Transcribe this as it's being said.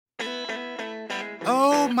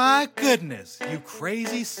Oh my goodness, you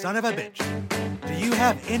crazy son of a bitch. Do you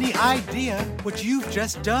have any idea what you've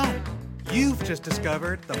just done? You've just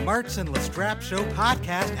discovered the Martz and Lestrap Show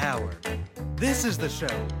podcast hour. This is the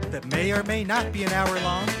show that may or may not be an hour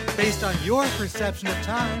long based on your perception of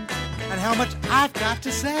time and how much I've got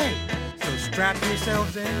to say. So strap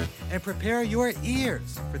yourselves in and prepare your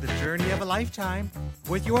ears for the journey of a lifetime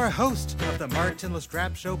with your host of the Martz and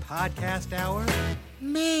Lestrap Show podcast hour,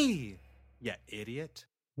 me. You idiot.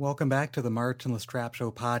 Welcome back to the Martz and Lestrap Show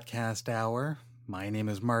podcast hour. My name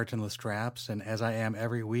is Martz and Lestraps, and as I am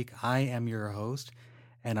every week, I am your host,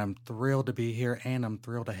 and I'm thrilled to be here, and I'm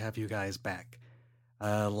thrilled to have you guys back.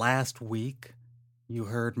 Last week, you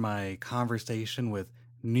heard my conversation with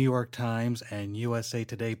New York Times and USA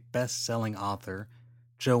Today best-selling author,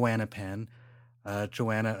 Joanna Penn.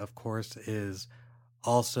 Joanna, of course, is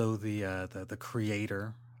also the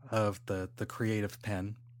creator of the Creative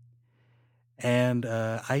Penn. And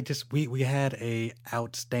we had a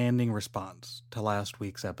outstanding response to last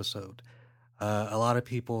week's episode. A lot of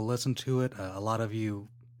people listened to it. A lot of you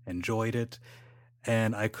enjoyed it,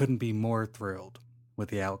 and I couldn't be more thrilled with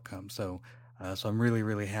the outcome. So I'm really,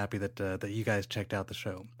 really happy that you guys checked out the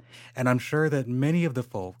show. And I'm sure that many of the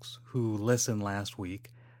folks who listened last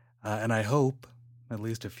week, and I hope at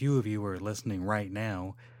least a few of you are listening right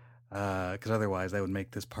now, because otherwise that would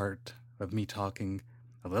make this part of me talking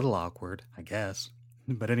a little awkward, I guess.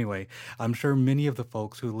 But anyway, I'm sure many of the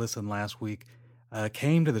folks who listened last week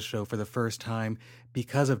came to the show for the first time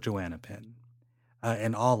because of Joanna Penn.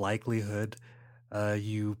 In all likelihood,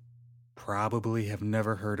 you probably have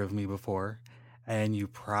never heard of me before, and you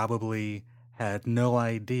probably had no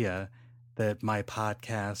idea that my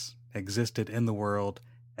podcast existed in the world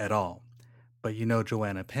at all. But you know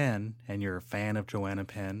Joanna Penn, and you're a fan of Joanna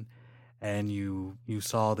Penn, and you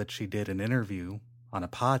saw that she did an interview on a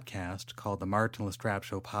podcast called the Martz and Lestrap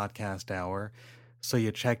Show Podcast Hour, so you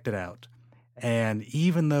checked it out. And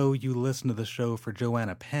even though you listen to the show for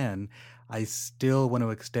Joanna Penn, I still want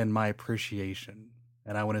to extend my appreciation,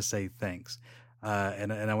 and I want to say thanks.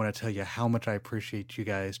 And I want to tell you how much I appreciate you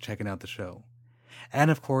guys checking out the show. And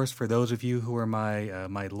of course, for those of you who are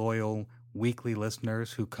my loyal weekly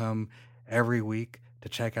listeners who come every week to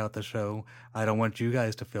check out the show, I don't want you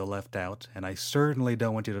guys to feel left out, and I certainly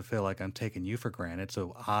don't want you to feel like I'm taking you for granted.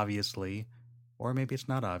 So obviously, or maybe it's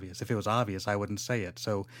not obvious. If it was obvious, I wouldn't say it.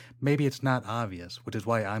 So maybe it's not obvious, which is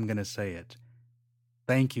why I'm going to say it.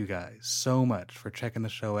 Thank you guys so much for checking the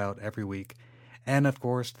show out every week. And of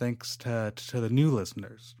course, thanks to the new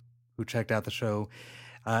listeners who checked out the show.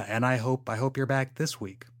 And I hope you're back this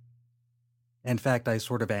week. In fact, I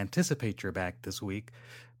sort of anticipate you're back this week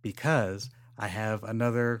because I have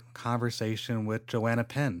another conversation with Joanna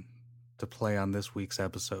Penn to play on this week's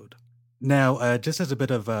episode. Now, just as a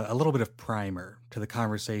little bit of primer to the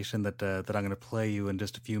conversation that I'm going to play you in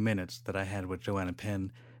just a few minutes that I had with Joanna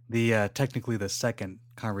Penn, technically the second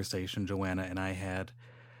conversation Joanna and I had.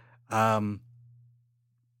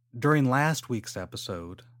 During last week's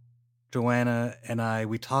episode, Joanna and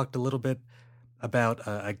we talked a little bit about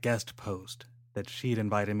a guest post that she'd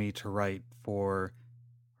invited me to write for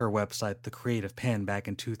her website, The Creative Penn, back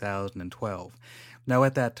in 2012. Now,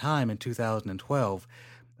 at that time, in 2012,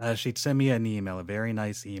 she'd sent me an email, a very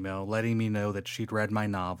nice email, letting me know that she'd read my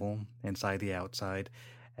novel, Inside the Outside,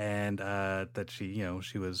 and that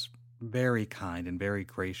she was very kind and very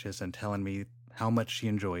gracious and telling me how much she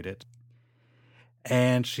enjoyed it.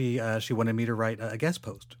 And she wanted me to write a guest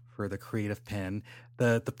post for The Creative Penn.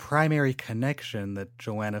 The primary connection that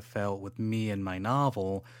Joanna felt with me and my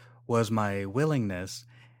novel was my willingness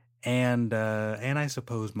and I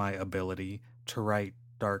suppose my ability to write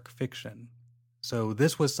dark fiction. So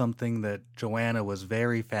this was something that Joanna was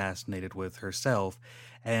very fascinated with herself,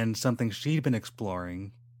 and something she'd been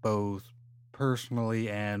exploring both personally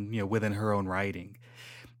and within her own writing.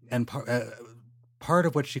 And part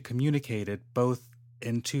of what she communicated both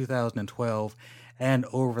in 2012 and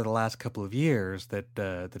over the last couple of years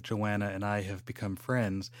that Joanna and I have become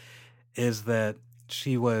friends is that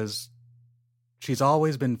she's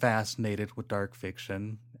always been fascinated with dark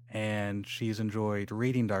fiction, and she's enjoyed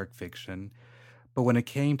reading dark fiction. But when it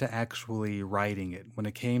came to actually writing it, when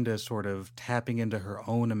it came to sort of tapping into her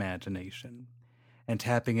own imagination and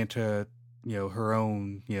tapping into, her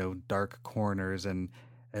own, dark corners and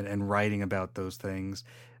writing about those things,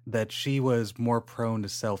 that she was more prone to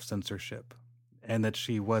self-censorship, and that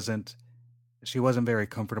she wasn't very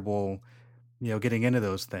comfortable, getting into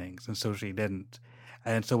those things. And so she didn't.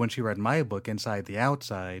 And so when she read my book, Inside the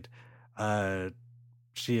Outside,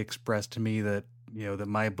 she expressed to me that, that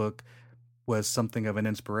my book was something of an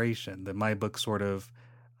inspiration, that my book sort of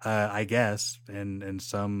I guess, in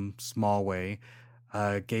some small way,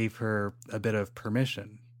 gave her a bit of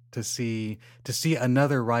permission to see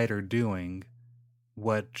another writer doing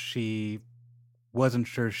what she wasn't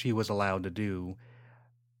sure she was allowed to do.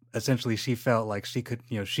 Essentially, she felt like she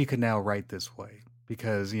could now write this way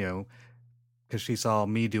because because she saw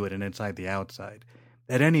me do it and inside the outside.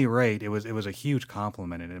 At any rate, it was a huge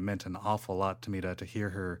compliment, and it meant an awful lot to me to hear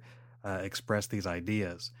her express these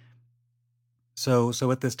ideas. So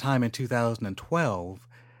at this time in 2012,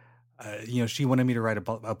 she wanted me to write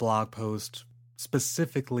a blog post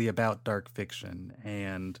specifically about dark fiction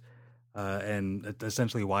and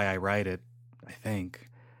essentially why I write it. I think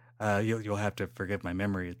you'll have to forgive my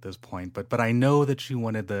memory at this point, but I know that she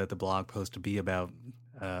wanted the blog post to be about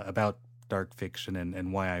dark fiction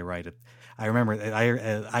and why I write it. I remember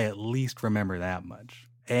I at least remember that much.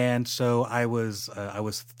 And so I was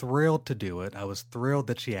thrilled to do it. I was thrilled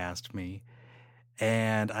that she asked me,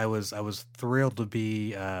 and I was thrilled to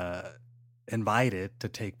be invited to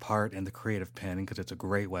take part in the Creative Penn because it's a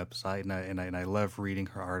great website, and I love reading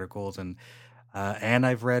her articles, and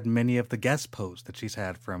I've read many of the guest posts that she's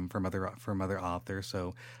had from other authors.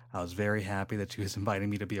 So I was very happy that she was inviting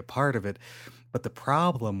me to be a part of it. But the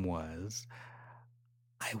problem was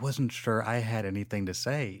I wasn't sure I had anything to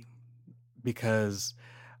say because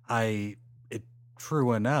I it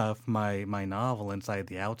true enough, my novel Inside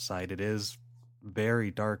the Outside, it is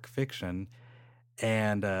very dark fiction,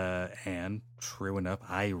 and true enough,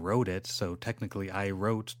 I wrote it, so technically I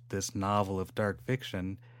wrote this novel of dark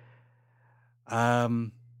fiction.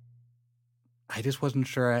 um I just wasn't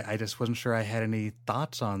sure I had any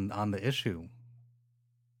thoughts on the issue,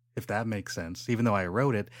 if that makes sense. Even though I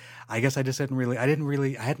wrote it, I guess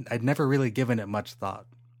I'd never really given it much thought.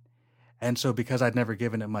 And so because I'd never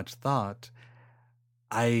given it much thought,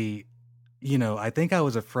 I I think I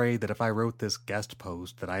was afraid that if I wrote this guest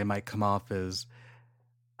post that I might come off as,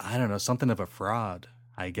 I don't know, something of a fraud,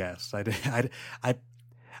 I guess. I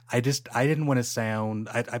didn't want to sound,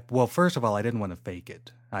 well, first of all, I didn't want to fake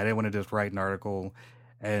it. I didn't want to just write an article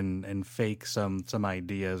and fake some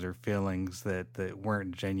ideas or feelings that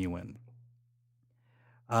weren't genuine.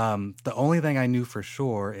 The only thing I knew for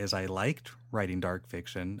sure is I liked writing dark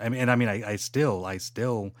fiction. I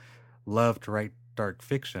still love to write dark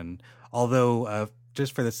fiction. Although,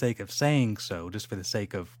 just for the sake of saying so, just for the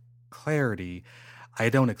sake of clarity, I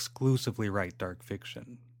don't exclusively write dark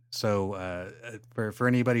fiction. So, for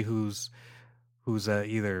anybody who's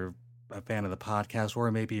either a fan of the podcast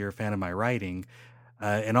or maybe you're a fan of my writing,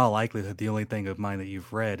 in all likelihood, the only thing of mine that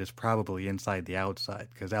you've read is probably Inside the Outside,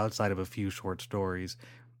 because outside of a few short stories,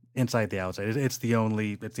 Inside the Outside, it's the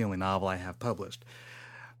only novel I have published.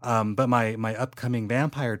 But my upcoming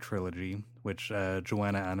vampire trilogy, which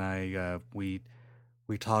Joanna and I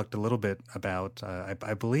we talked a little bit about,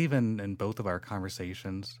 I believe in both of our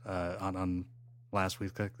conversations on last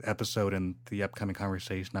week's episode and the upcoming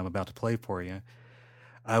conversation I'm about to play for you.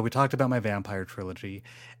 We talked about my vampire trilogy,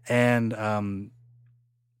 and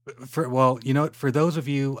for those of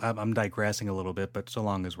you, I'm digressing a little bit, but so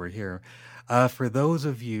long as we're here, for those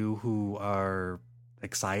of you who are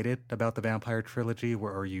excited about the vampire trilogy,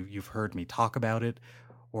 or you've heard me talk about it,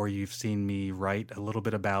 or you've seen me write a little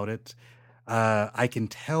bit about it, I can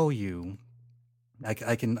tell you,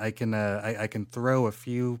 I can throw a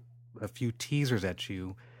few teasers at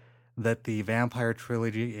you that the vampire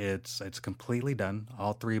trilogy, it's completely done.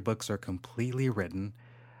 All three books are completely written.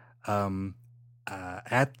 Um,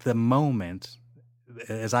 at the moment,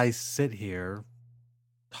 as I sit here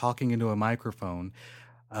talking into a microphone,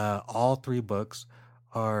 all three books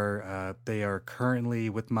they are currently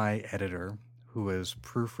with my editor, who is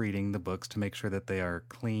proofreading the books to make sure that they are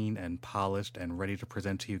clean and polished and ready to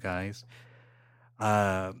present to you guys.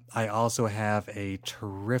 I also have a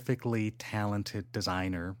terrifically talented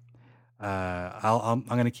designer. I'm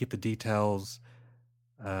going to keep the details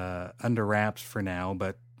under wraps for now,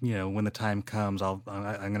 but when the time comes, I'm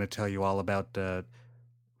going to tell you all about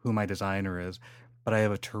who my designer is. But I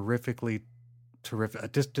have a terrific,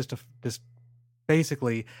 just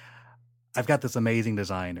basically, I've got this amazing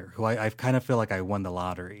designer who I kind of feel like I won the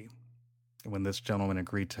lottery when this gentleman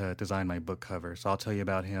agreed to design my book cover. So I'll tell you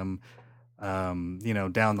about him, down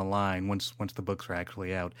the line once the books are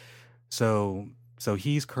actually out. So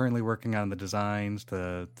he's currently working on the designs.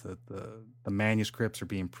 The manuscripts are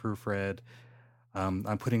being proofread.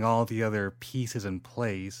 I'm putting all the other pieces in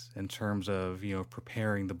place in terms of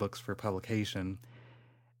preparing the books for publication.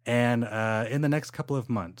 And in the next couple of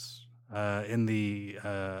months,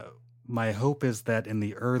 my hope is that in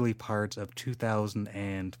the early parts of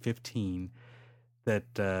 2015,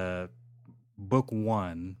 that book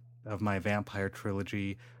one of my vampire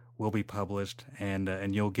trilogy will be published,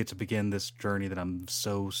 and you'll get to begin this journey that I'm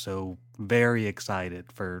so very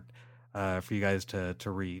excited for you guys to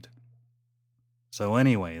read. So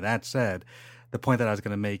anyway, that said, the point that I was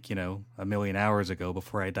going to make, a million hours ago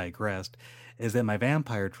before I digressed, is that my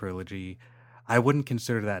vampire trilogy, I wouldn't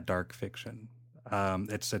consider that dark fiction.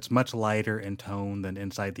 It's much lighter in tone than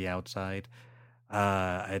Inside the Outside.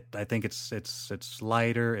 I think it's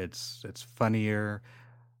lighter, it's funnier.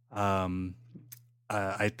 Um,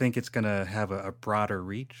 I think it's gonna have a broader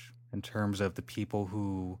reach in terms of the people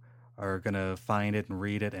who are gonna find it and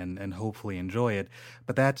read it and hopefully enjoy it.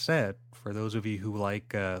 But that said, for those of you who like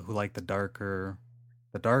the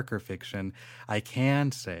darker fiction, I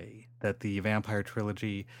can say that the Vampire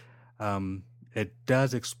Trilogy, it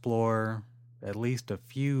does explore at least a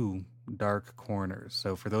few dark corners.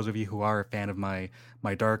 So for those of you who are a fan of my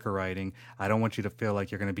darker writing, I don't want you to feel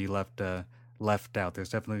like you're going to be left out. There's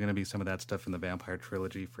definitely going to be some of that stuff in the Vampire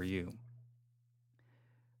Trilogy for you.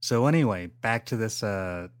 So anyway, back to this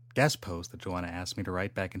guest post that Joanna asked me to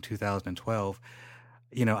write back in 2012.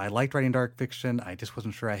 I liked writing dark fiction. I just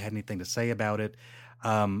wasn't sure I had anything to say about it.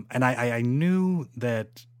 And I knew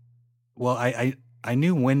that, well, I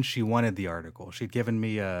knew when she wanted the article. She'd given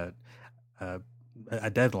me a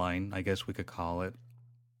deadline, I guess we could call it,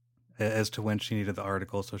 as to when she needed the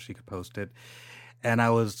article so she could post it. And I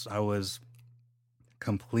was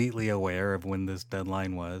completely aware of when this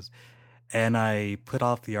deadline was, and I put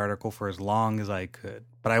off the article for as long as I could.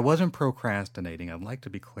 But I wasn't procrastinating. I'd like to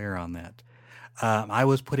be clear on that. I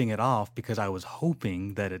was putting it off because I was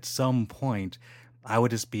hoping that at some point I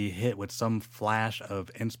would just be hit with some flash of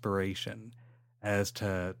inspiration as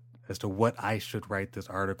to what I should write this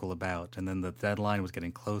article about. And then the deadline was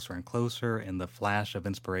getting closer and closer, and the flash of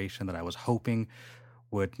inspiration that I was hoping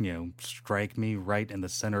would, strike me right in the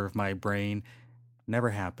center of my brain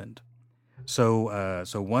never happened. So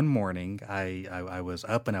one morning I was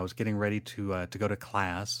up and I was getting ready to go to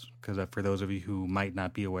class, because for those of you who might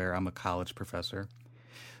not be aware, I'm a college professor.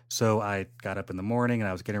 So I got up in the morning and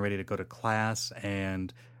I was getting ready to go to class,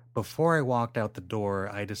 and before I walked out the door,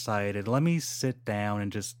 I decided, let me sit down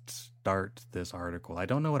and just start this article. I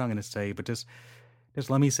don't know what I'm going to say, but just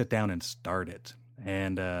let me sit down and start it,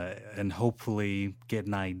 and hopefully get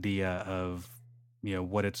an idea of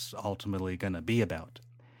what it's ultimately going to be about.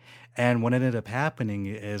 And what ended up happening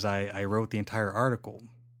is I wrote the entire article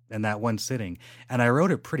in that one sitting, and I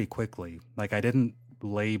wrote it pretty quickly. Like, I didn't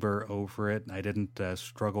labor over it. I didn't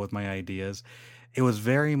struggle with my ideas. It was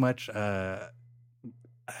very much, I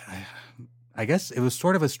guess it was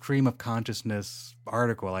sort of a stream of consciousness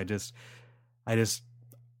article. I just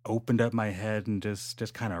opened up my head and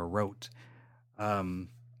just kind of wrote. And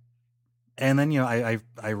then,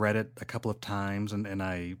 I read it a couple of times, and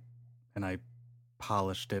I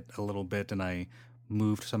polished it a little bit, and I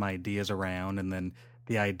moved some ideas around, and then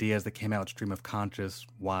the ideas that came out stream of conscious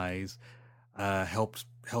wise helped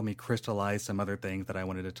me crystallize some other things that I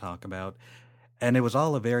wanted to talk about. And it was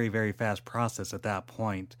all a very, very fast process at that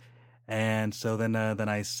point. And so then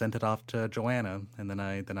I sent it off to Joanna, and then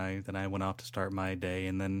I went off to start my day,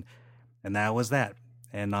 and that was that.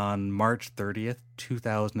 And on March 30th,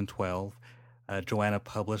 2012, Joanna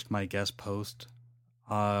published my guest post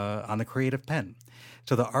on the Creative Penn.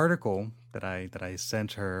 So the article that I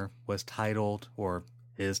sent her was titled, or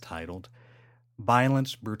is titled,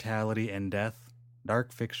 "Violence, Brutality, and Death,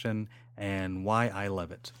 Dark Fiction, and Why I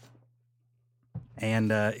Love It."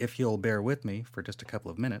 And if you'll bear with me for just a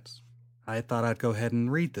couple of minutes, I thought I'd go ahead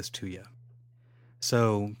and read this to you.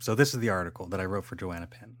 So this is the article that I wrote for Joanna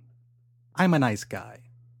Penn. I'm a nice guy.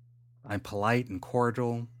 I'm polite and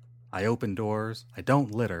cordial. I open doors. I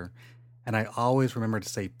don't litter. And I always remember to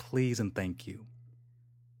say please and thank you.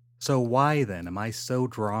 So why then am I so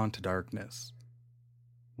drawn to darkness?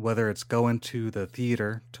 Whether it's going to the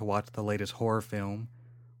theater to watch the latest horror film,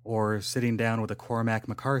 or sitting down with a Cormac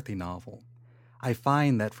McCarthy novel, I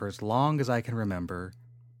find that for as long as I can remember,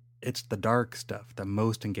 it's the dark stuff that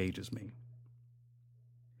most engages me.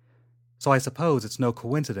 So I suppose it's no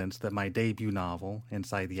coincidence that my debut novel,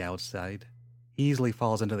 Inside the Outside, easily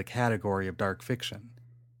falls into the category of dark fiction.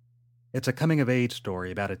 It's a coming-of-age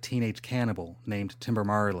story about a teenage cannibal named Timber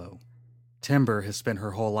Marlowe. Timber has spent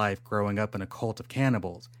her whole life growing up in a cult of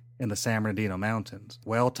cannibals in the San Bernardino Mountains,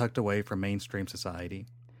 well tucked away from mainstream society.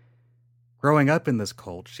 Growing up in this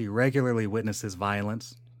cult, she regularly witnesses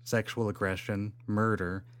violence, sexual aggression,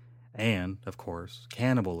 murder, and, of course,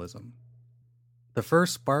 cannibalism. The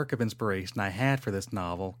first spark of inspiration I had for this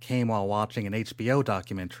novel came while watching an HBO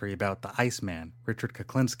documentary about the Iceman, Richard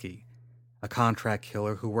Kuklinski, a contract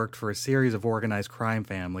killer who worked for a series of organized crime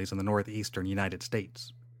families in the northeastern United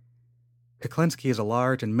States. Kuklinski is a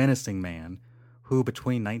large and menacing man who,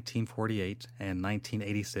 between 1948 and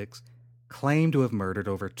 1986, claimed to have murdered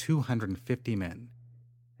over 250 men.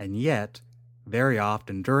 And yet, very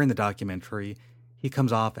often during the documentary, he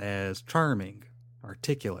comes off as charming,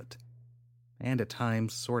 articulate, and at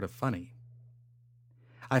times sort of funny.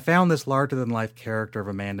 I found this larger-than-life character of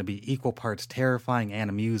a man to be equal parts terrifying and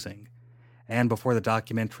amusing, and before the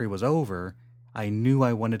documentary was over, I knew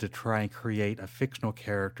I wanted to try and create a fictional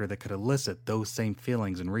character that could elicit those same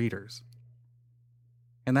feelings in readers.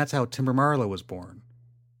 And that's how Timber Marlowe was born.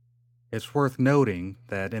 It's worth noting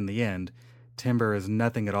that, in the end, Timber is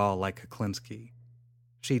nothing at all like Kuklinski.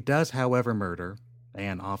 She does, however, murder,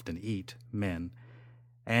 and often eat, men,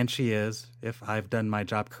 and she is, if I've done my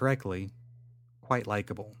job correctly, quite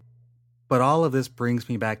likable. But all of this brings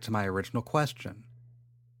me back to my original question.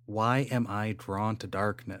 Why am I drawn to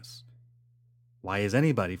darkness? Why is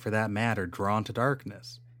anybody, for that matter, drawn to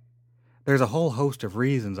darkness? There's a whole host of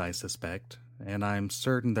reasons, I suspect, and I'm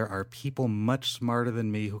certain there are people much smarter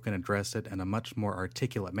than me who can address it in a much more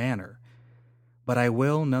articulate manner. But I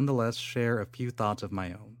will nonetheless share a few thoughts of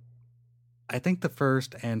my own. I think the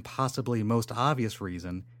first and possibly most obvious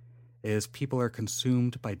reason is people are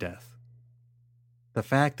consumed by death. The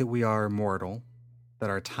fact that we are mortal, that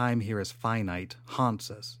our time here is finite, haunts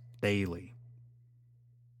us daily.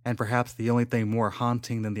 And perhaps the only thing more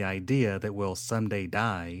haunting than the idea that we'll someday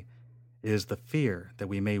die is the fear that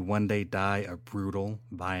we may one day die a brutal,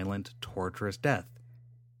 violent, torturous death.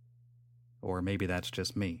 Or maybe that's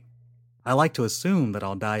just me. I like to assume that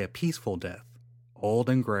I'll die a peaceful death, old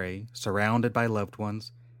and gray, surrounded by loved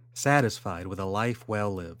ones, satisfied with a life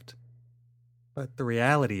well lived. But the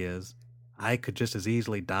reality is, I could just as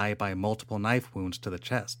easily die by multiple knife wounds to the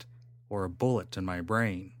chest, or a bullet in my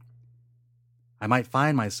brain. I might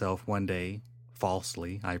find myself one day,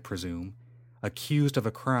 falsely, I presume, accused of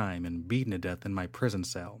a crime and beaten to death in my prison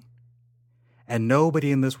cell. And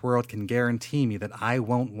nobody in this world can guarantee me that I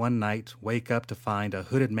won't one night wake up to find a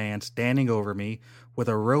hooded man standing over me with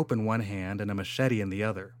a rope in one hand and a machete in the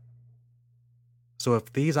other. So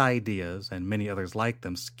if these ideas, and many others like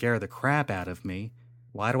them, scare the crap out of me,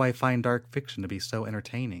 why do I find dark fiction to be so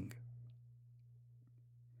entertaining?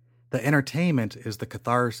 The entertainment is the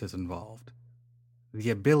catharsis involved. The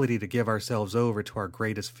ability to give ourselves over to our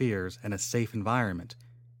greatest fears in a safe environment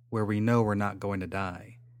where we know we're not going to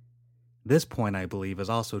die. This point, I believe, is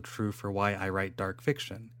also true for why I write dark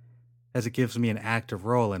fiction, as it gives me an active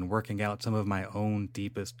role in working out some of my own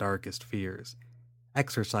deepest, darkest fears,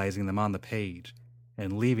 exercising them on the page,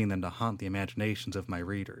 and leaving them to haunt the imaginations of my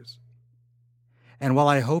readers. And while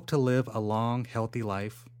I hope to live a long, healthy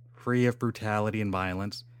life, free of brutality and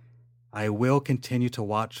violence, I will continue to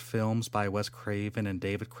watch films by Wes Craven and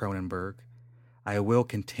David Cronenberg. I will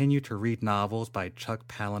continue to read novels by Chuck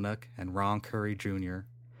Palahniuk and Ron Curry Jr.,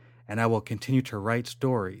 and I will continue to write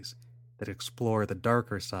stories that explore the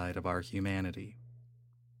darker side of our humanity.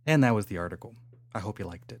 And that was the article. I hope you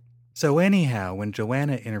liked it. So anyhow, when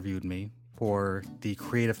Joanna interviewed me for the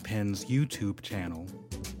Creative Penn's YouTube channel,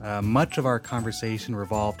 much of our conversation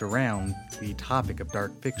revolved around the topic of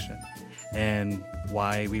dark fiction and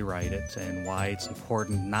why we write it and why it's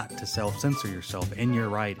important not to self-censor yourself in your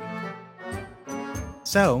writing.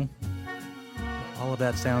 So, if all of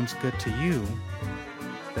that sounds good to you,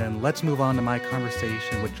 then let's move on to my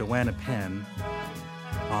conversation with Joanna Penn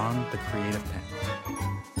on the Creative Penn.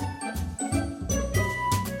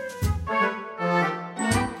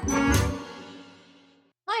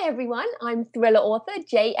 Hi everyone, I'm thriller author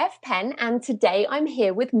J.F. Penn, and today I'm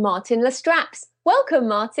here with Martin Lestraps. Welcome,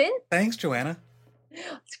 Martin. Thanks, Joanna.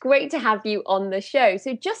 It's great to have you on the show.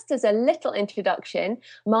 So just as a little introduction,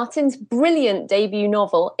 Martin's brilliant debut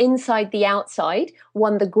novel, Inside the Outside,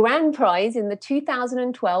 won the grand prize in the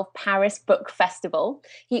 2012 Paris Book Festival.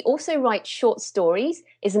 He also writes short stories,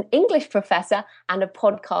 is an English professor and a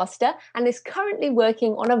podcaster, and is currently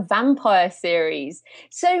working on a vampire series.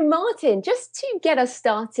 So Martin, just to get us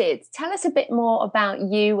started, tell us a bit more about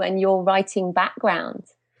you and your writing background.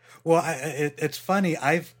 Well, it's funny.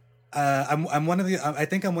 I'm one of the. I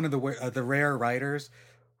think I'm one of the rare writers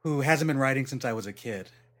who hasn't been writing since I was a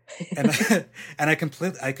kid, and I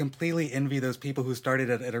completely envy those people who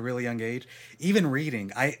started at a really young age. Even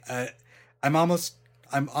reading, I'm almost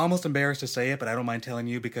embarrassed to say it, but I don't mind telling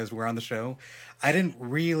you because we're on the show. I didn't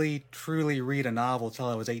really truly read a novel till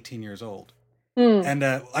I was 18 years old, and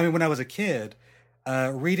I mean when I was a kid,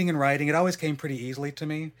 reading and writing it always came pretty easily to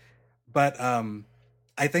me, but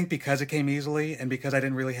I think because it came easily and because I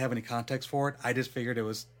didn't really have any context for it, I just figured it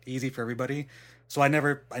was easy for everybody. So I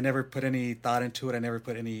never put any thought into it. I never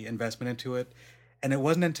put any investment into it. And it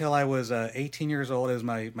wasn't until I was 18 years old, it was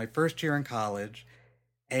my first year in college.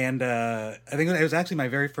 And I think it was actually my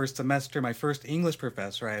very first semester, my first English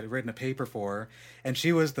professor I had written a paper for. And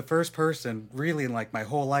she was the first person really in like my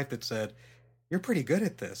whole life that said, "You're pretty good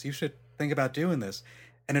at this. You should think about doing this."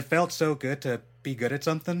 And it felt so good to be good at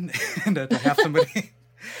something and to have somebody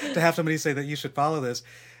to have somebody say that you should follow this.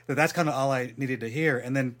 That's kind of all I needed to hear.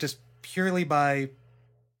 And then just purely by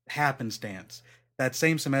happenstance, that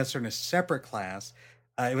same semester in a separate class,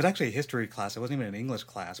 it was actually a history class. It wasn't even an English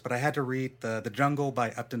class, but I had to read the Jungle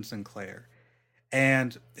by Upton Sinclair.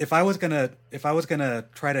 And if I was gonna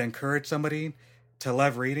try to encourage somebody to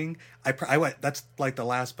love reading, that's like the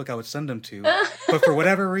last book I would send them to. But for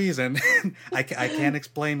whatever reason, I can't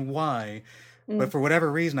explain why. But for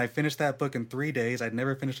whatever reason, I finished that book in 3 days. I'd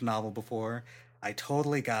never finished a novel before. I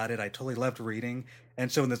totally got it. I totally loved reading.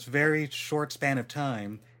 And so in this very short span of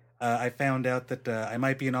time, I found out that I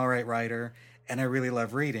might be an all right writer, and I really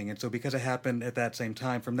love reading. And so because it happened at that same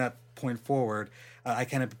time, from that point forward, I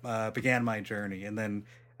kind of began my journey. And then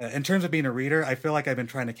in terms of being a reader, I feel like I've been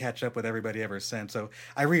trying to catch up with everybody ever since. So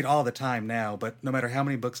I read all the time now, but no matter how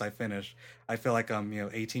many books I finish, I feel like I'm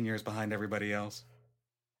 18 years behind everybody else.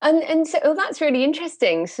 And so that's really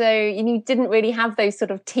interesting. So you didn't really have those sort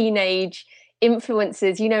of teenage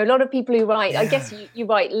influences. A lot of people who write, I guess Yeah. you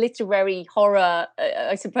write literary horror,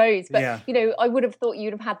 I suppose, but Yeah. I would have thought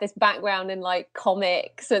you'd have had this background in like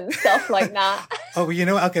comics and stuff like that. Oh,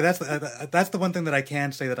 well, okay. That's the one thing that I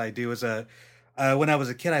can say that I do is when I was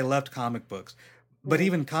a kid, I loved comic books, but Mm,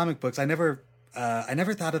 even comic books, I never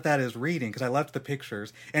thought of that as reading because I loved the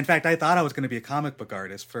pictures. In fact, I thought I was going to be a comic book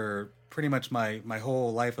artist for pretty much my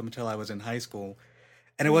whole life until I was in high school.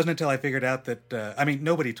 And it mm. wasn't until I figured out that I mean,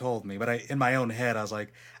 nobody told me, but in my own head, I was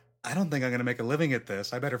like, I don't think I'm going to make a living at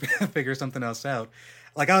this. I better figure something else out.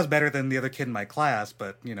 Like I was better than the other kid in my class,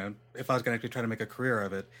 but if I was going to actually try to make a career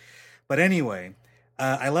of it. But anyway,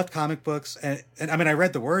 I loved comic books, and I mean, I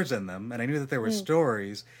read the words in them, and I knew that there were Mm,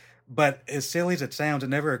 stories. But as silly as it sounds, it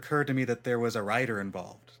never occurred to me that there was a writer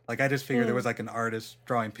involved. Like I just figured there mm. was like an artist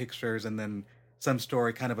drawing pictures, and then some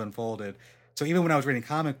story kind of unfolded. So even when I was reading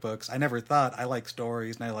comic books, I never thought I like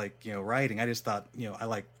stories and I like writing. I just thought I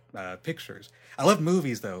like pictures. I love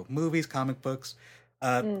movies though, movies, comic books,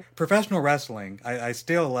 Mm. professional wrestling. I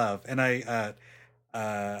still love, and I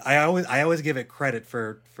always give it credit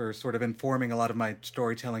for sort of informing a lot of my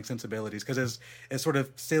storytelling sensibilities because as sort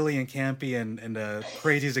of silly and campy and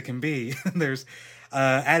crazy as it can be, there's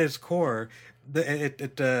at its core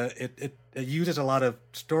it uses a lot of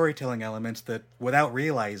storytelling elements that without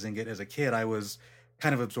realizing it as a kid I was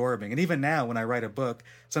kind of absorbing. And even now when I write a book,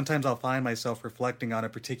 sometimes I'll find myself reflecting on a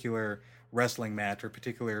particular wrestling match or a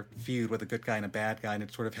particular feud with a good guy and a bad guy, and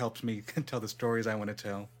it sort of helps me tell the stories I want to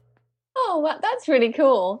tell. Oh, that's really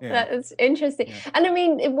cool. Yeah, That's interesting. yeah. And I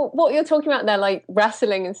mean, what you're talking about there, like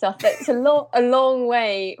wrestling and stuff, that's a long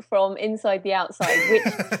way from inside the outside,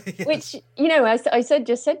 which Yes. as I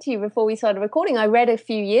just said to you before we started recording, I read a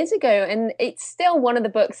few years ago, and it's still one of the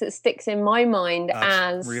books that sticks in my mind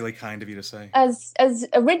That's as really kind of you to say. as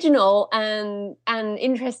original and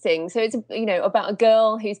interesting. So it's about a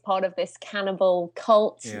girl who's part of this cannibal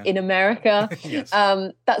cult Yeah. in America. Yes.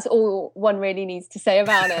 That's all one really needs to say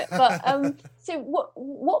about it. But so what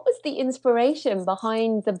was the inspiration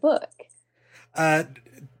behind the book? Uh,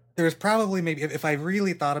 there's probably maybe if I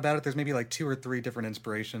really thought about it, there's maybe like two or three different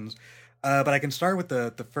inspirations. But I can start with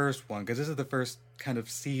the first one because this is the first kind of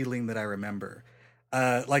seedling that I remember.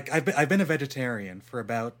 Like I've been a vegetarian for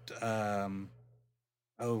about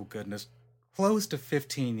oh goodness, close to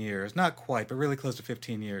 15 years. Not quite, but really close to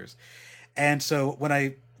 15 years. And so when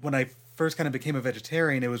I first kind of became a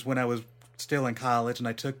vegetarian, it was when I was still in college, and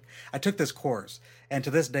I took this course. And to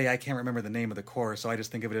this day, I can't remember the name of the course, so I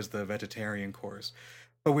just think of it as the vegetarian course.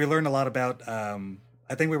 But we learned a lot about.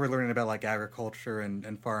 I think we were learning about like agriculture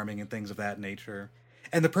and farming and things of that nature.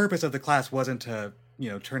 And the purpose of the class wasn't to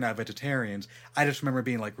turn out vegetarians. I just remember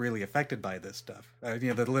being like really affected by this stuff.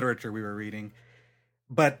 The literature we were reading.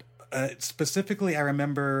 But specifically, I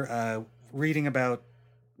remember reading about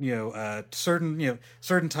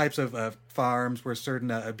certain types of farms where certain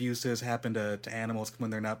abuses happen to animals when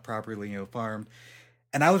they're not properly farmed,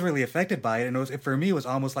 and I was really affected by it. And for me, it was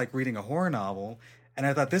almost like reading a horror novel. And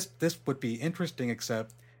I thought this would be interesting,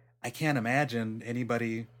 except I can't imagine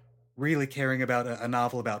anybody really caring about a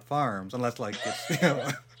novel about farms unless like it's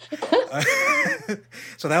uh,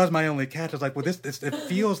 so that was my only catch. I was like, well, this it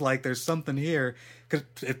feels like there's something here because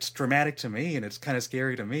it's dramatic to me and it's kind of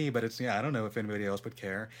scary to me, but it's I don't know if anybody else would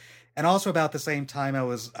care. And also about the same time, I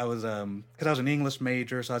was because I was an English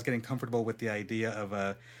major, so I was getting comfortable with the idea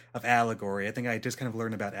of allegory. I think I just kind of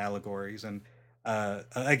learned about allegories, and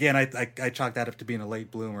Again, I chalk that up to being a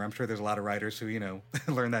late bloomer. I'm sure there's a lot of writers who,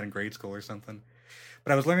 learned that in grade school or something.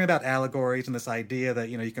 But I was learning about allegories and this idea that,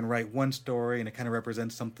 you can write one story and it kind of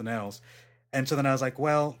represents something else. And so then I was like,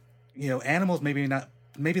 well, animals maybe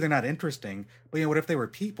they're not interesting, but what if they were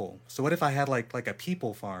people? So what if I had like a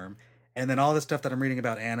people farm, and then all the stuff that I'm reading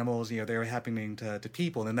about animals, they were happening to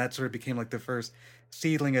people, and then that sort of became like the first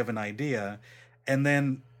seedling of an idea. And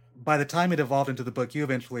then by the time it evolved into the book you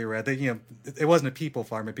eventually read, that it wasn't a people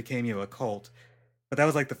farm; it became a cult. But that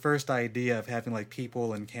was like the first idea of having like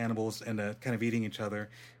people and cannibals and kind of eating each other.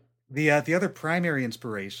 The other primary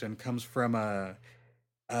inspiration comes from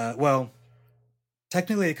well,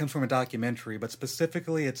 technically it comes from a documentary, but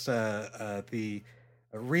specifically it's the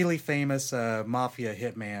a really famous mafia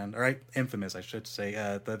hitman, or infamous, I should say,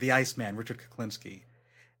 the Iceman, Richard Kuklinski.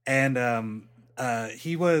 And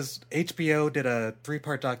he was, HBO did a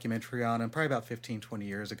 3-part documentary on him probably about 15, 20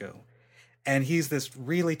 years ago. And he's this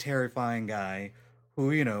really terrifying guy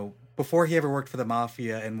who, before he ever worked for the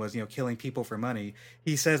mafia and was, killing people for money,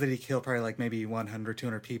 he says that he killed probably like maybe 100,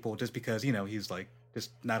 200 people just because, he's like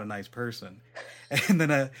just not a nice person. And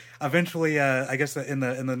then eventually, I guess in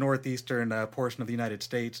the northeastern portion of the United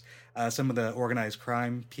States, some of the organized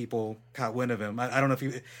crime people caught wind of him. I don't know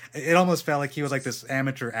if it almost felt like he was like this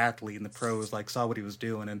amateur athlete, and the pros like saw what he was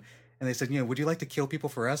doing, and they said, would you like to kill people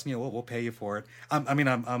for us? And we'll pay you for it.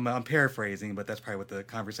 I'm paraphrasing, but that's probably what the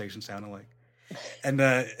conversation sounded like.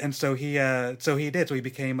 And so he did. So he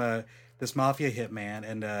became this mafia hitman,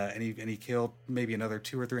 and he killed maybe another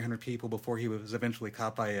 200 or 300 people before he was eventually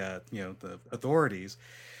caught by the authorities.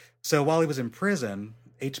 So while he was in prison,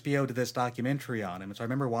 HBO did this documentary on him. And so I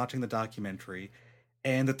remember watching the documentary,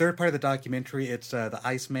 and the third part of the documentary, it's the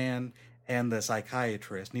Iceman and the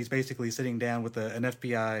psychiatrist, and he's basically sitting down with an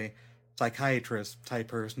FBI psychiatrist type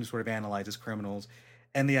person who sort of analyzes criminals.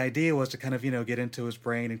 And the idea was to kind of get into his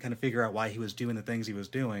brain and kind of figure out why he was doing the things he was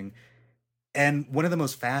doing. And one of the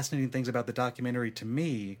most fascinating things about the documentary to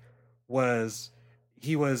me was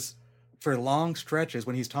he was, for long stretches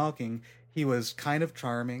when he's talking, he was kind of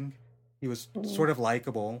charming. He was sort of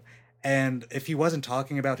likable. And if he wasn't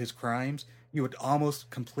talking about his crimes, you would almost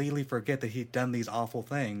completely forget that he'd done these awful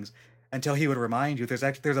things until he would remind you. There's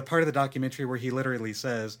a part of the documentary where he literally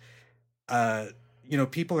says,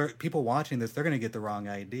 people watching this, they're going to get the wrong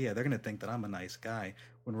idea. They're going to think that I'm a nice guy,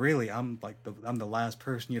 when really I'm the last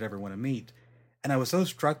person you'd ever want to meet. And I was so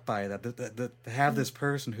struck by that to have this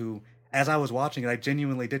person who, as I was watching it, I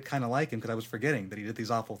genuinely did kind of like him because I was forgetting that he did these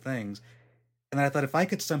awful things. And then I thought, if I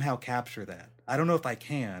could somehow capture that, I don't know if I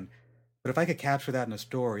can, but if I could capture that in a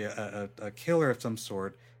story, a killer of some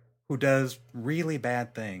sort who does really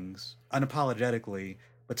bad things unapologetically,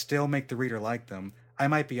 but still make the reader like them, I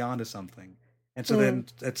might be onto something. And so then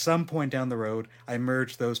at some point down the road, I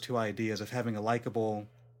merged those two ideas of having a likable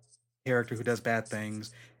character who does bad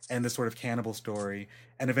things and this sort of cannibal story,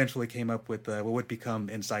 and eventually came up with what would become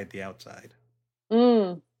Inside the Outside.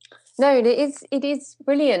 No, it is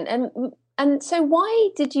brilliant. And so why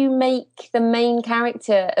did you make the main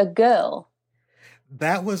character a girl?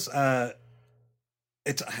 That was let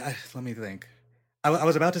me think. I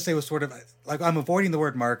was about to say it was sort of like, I'm avoiding the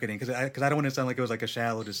word marketing because I don't want to sound like it was like a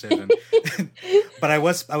shallow decision. But I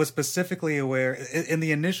was specifically aware in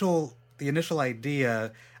the initial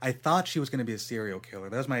idea. I thought she was going to be a serial killer.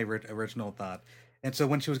 That was my original thought. And so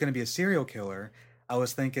when she was going to be a serial killer, I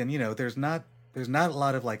was thinking, there's not a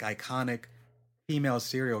lot of like iconic female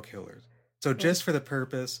serial killers. So just for the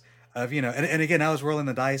purpose of, and again, I was rolling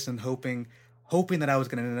the dice and hoping that I was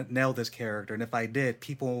going to nail this character. And if I did,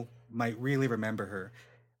 people might really remember her.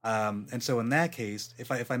 And so in that case,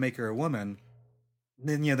 if I make her a woman,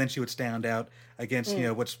 then she would stand out against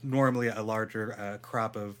what's normally a larger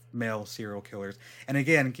crop of male serial killers. And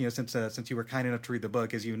again, since you were kind enough to read the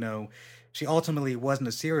book, as you know, she ultimately wasn't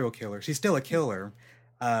a serial killer. She's still a killer,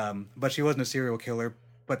 but she wasn't a serial killer.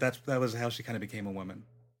 But that was how she kind of became a woman.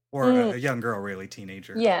 Or a young girl, really,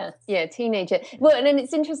 teenager. Yeah, teenager. Well, and then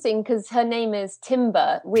it's interesting because her name is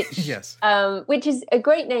Timber, which yes. Which is a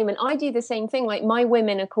great name. And I do the same thing. Like, my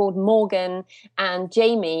women are called Morgan and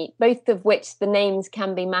Jamie, both of which the names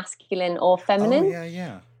can be masculine or feminine. Oh,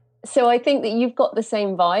 yeah. So I think that you've got the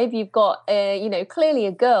same vibe. You've got, clearly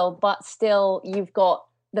a girl, but still you've got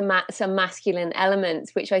some masculine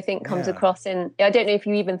elements, which I think comes across in. I don't know if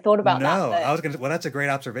you even thought about that. No, I was going to. Well, that's a great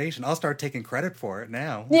observation. I'll start taking credit for it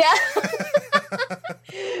now. Yeah,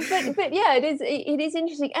 but yeah, it is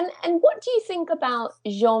interesting. And what do you think about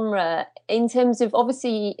genre in terms of,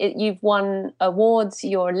 obviously you've won awards,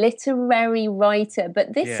 you're a literary writer,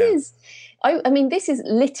 but this is. I mean, this is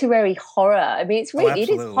literary horror. I mean, it's really, it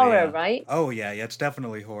is horror, right? Oh, yeah, it's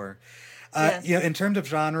definitely horror. Yeah. In terms of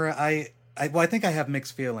genre, I think I have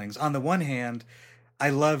mixed feelings. On the one hand, I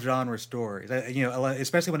love genre stories.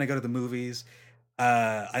 Especially when I go to the movies.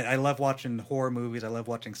 I love watching horror movies. I love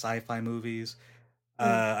watching sci-fi movies. Mm.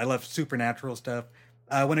 I love supernatural stuff.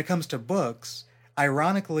 When it comes to books,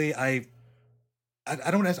 ironically, I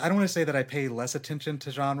don't want to say that I pay less attention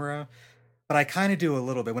to genre, but I kind of do a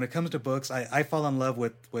little bit. When it comes to books, I fall in love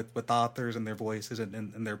with authors and their voices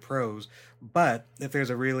and their prose. But if there's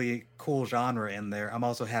a really cool genre in there, I'm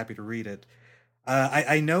also happy to read it.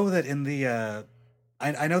 I know that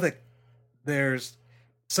I know that there's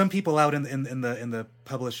some people out in the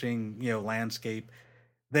publishing landscape.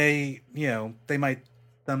 They might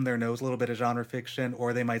thumb their nose a little bit at genre fiction,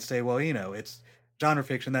 or they might say, well, it's genre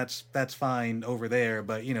fiction. That's fine over there,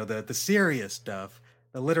 but the serious stuff,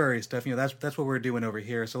 the literary stuff, that's what we're doing over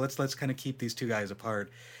here. So let's kind of keep these two guys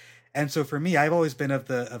apart. And so for me, I've always been of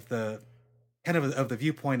the kind of the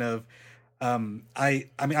viewpoint of I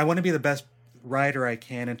mean I want to be the best writer I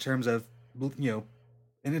can in terms of you know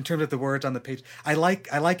in terms of the words on the page. I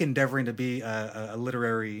like endeavoring to be a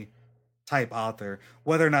literary type author.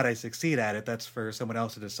 Whether or not I succeed at it, that's for someone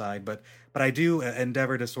else to decide. But I do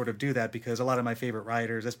endeavor to sort of do that because a lot of my favorite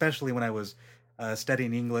writers, especially when I was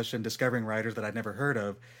studying English and discovering writers that I'd never heard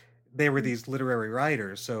of, they were these literary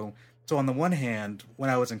writers. So on the one hand, when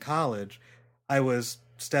I was in college, I was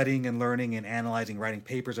studying and learning and analyzing, writing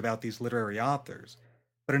papers about these literary authors.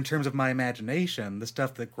 But in terms of my imagination, the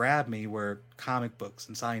stuff that grabbed me were comic books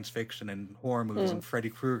and science fiction and horror movies and Freddy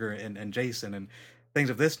Krueger and Jason and things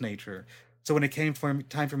of this nature. So when it came for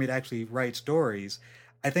time for me to actually write stories,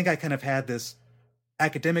 I think I kind of had this,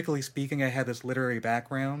 academically speaking, I had this literary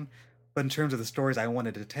background, but in terms of the stories I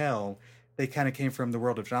wanted to tell, they kind of came from the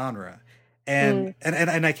world of genre. And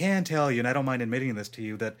I can tell you, and I don't mind admitting this to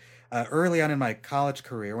you, that early on in my college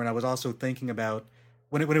career, when I was also thinking about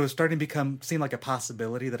when it was starting to seem like a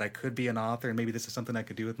possibility that I could be an author and maybe this is something I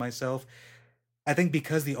could do with myself, I think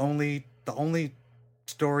because the only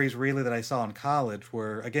stories really that I saw in college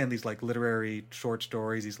were again these like literary short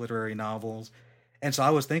stories, these literary novels. And so I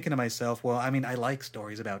was thinking to myself, well, I mean, I like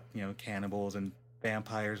stories about, cannibals and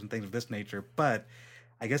vampires and things of this nature, but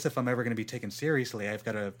I guess if I'm ever going to be taken seriously, I've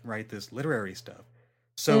got to write this literary stuff.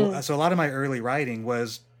 So a lot of my early writing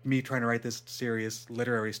was me trying to write this serious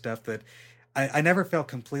literary stuff that I never felt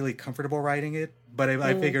completely comfortable writing it, but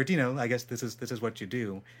I figured, I guess this is what you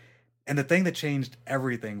do. And the thing that changed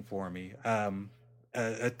everything for me,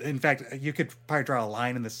 in fact, you could probably draw a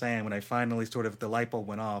line in the sand when I finally sort of the light bulb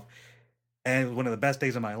went off. And one of the best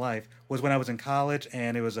days of my life was when I was in college,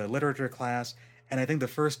 and it was a literature class. And I think the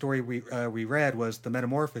first story we read was *The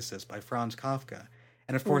Metamorphosis* by Franz Kafka.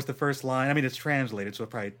 And of course, the first line, I mean, it's translated, so it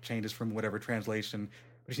probably changes from whatever translation.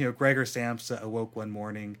 But Gregor Samsa awoke one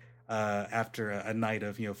morning after a night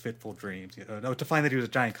of fitful dreams. To find that he was a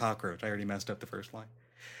giant cockroach. I already messed up the first line.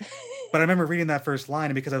 But I remember reading that first line,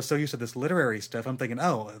 and because I was so used to this literary stuff, I'm thinking,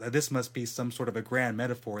 oh, this must be some sort of a grand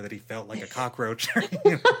metaphor that he felt like a cockroach.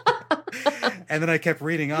 And then I kept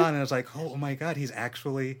reading on, and I was like, oh my God,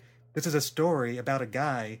 this is a story about a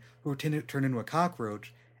guy who turned into a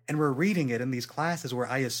cockroach, and we're reading it in these classes where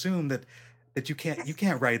I assume that you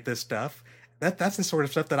can't write this stuff. That's the sort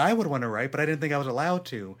of stuff that I would want to write, but I didn't think I was allowed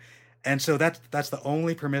to. And so that's the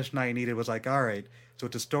only permission I needed was like, all right, so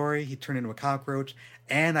it's a story, he turned into a cockroach,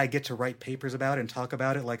 and I get to write papers about it and talk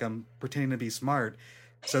about it like I'm pretending to be smart.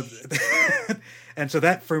 So, and so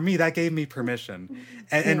that for me, that gave me permission.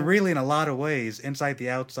 And really, in a lot of ways, Inside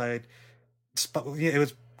the Outside, it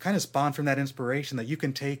was kind of spawned from that inspiration that you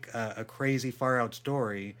can take a crazy, far out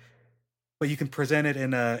story, but you can present it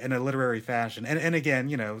in a literary fashion. And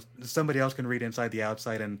again, somebody else can read Inside the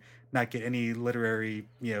Outside and not get any literary,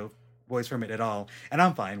 voice from it at all. And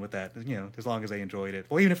I'm fine with that, as long as they enjoyed it.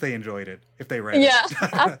 Well, even if they enjoyed it, if they read it.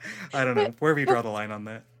 I don't know. Wherever you draw the line on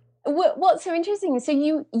that. What's so interesting? So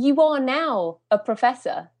you are now a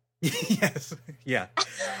professor. Yes. Yeah.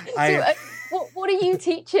 What are you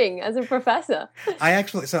teaching as a professor?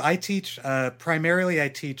 I teach primarily. I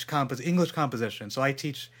teach English composition. So I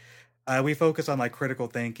teach. We focus on like critical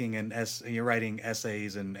thinking and you're writing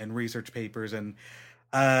essays and research papers, and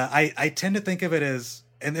I tend to think of it as,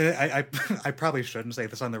 and I probably shouldn't say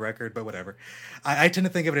this on the record, but whatever. I tend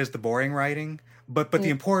to think of it as the boring writing, but the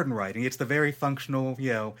important writing. It's the very functional,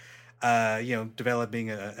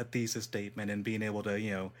 developing a thesis statement and being able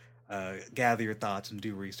to, gather your thoughts and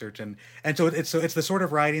do research, and so it's the sort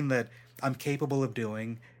of writing that I'm capable of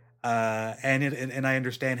doing, and I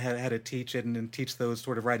understand how to teach it and teach those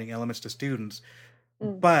sort of writing elements to students.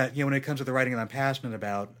 But when it comes to the writing that I'm passionate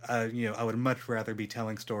about, I would much rather be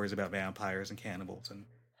telling stories about vampires and cannibals and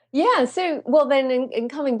Yeah, so well then in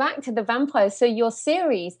coming back to the vampires, so your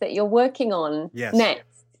series that you're working on Yes.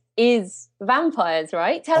 next is vampires,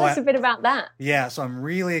 right? Tell Oh, us a bit about that. yeah. So I'm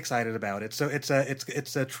really excited about it. So it's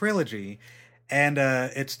a trilogy, and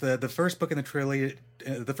it's the first book in the trilogy.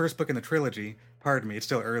 The first book in the trilogy. Pardon me. It's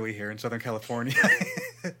still early here in Southern California.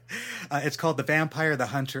 It's called The Vampire, the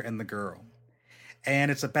Hunter, and the Girl,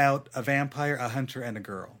 and it's about a vampire, a hunter, and a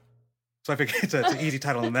girl. So I figure it's an easy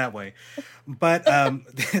title in that way. But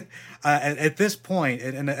at this point,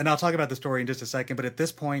 and I'll talk about the story in just a second, but at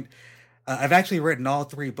this point, I've actually written all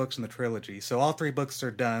three books in the trilogy. So all three books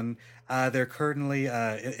are done. They're currently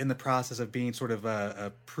in the process of being sort of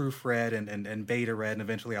proofread and beta read, and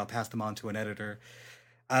eventually I'll pass them on to an editor.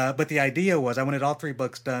 But the idea was I wanted all three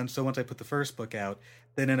books done, so once I put the first book out,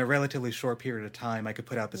 then in a relatively short period of time, I could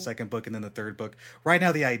put out the second book and then the third book. Right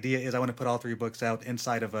now, the idea is I want to put all three books out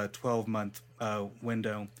inside of a 12-month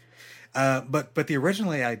window. But the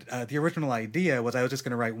original idea was I was just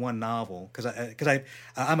going to write one novel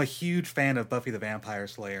I'm a huge fan of Buffy the Vampire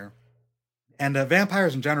Slayer, and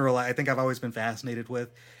vampires in general. I think I've always been fascinated with.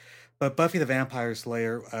 But Buffy the Vampire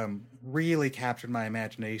Slayer really captured my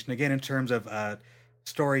imagination again in terms of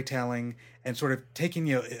storytelling and sort of taking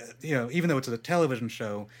even though it's a television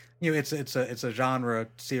show, it's a genre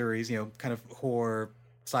series, kind of horror,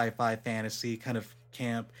 sci-fi, fantasy, kind of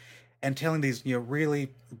camp, and telling these really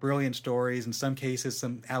brilliant stories. In some cases,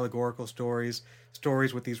 some allegorical stories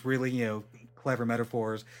with these really clever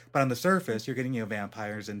metaphors. But on the surface, you're getting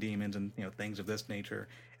vampires and demons and things of this nature.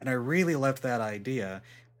 And I really loved that idea.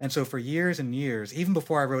 And so for years and years, even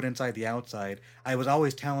before I wrote Inside the Outside, I was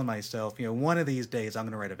always telling myself, one of these days I'm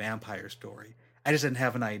going to write a vampire story. I just didn't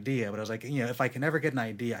have an idea, but I was like, if I can ever get an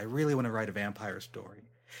idea, I really want to write a vampire story.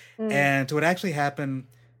 Mm. And so it actually happened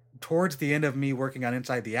towards the end of me working on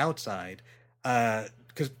Inside the Outside,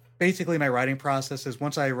 because basically my writing process is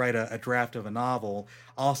once I write a draft of a novel,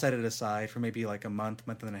 I'll set it aside for maybe like a month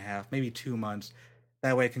and a half, maybe 2 months.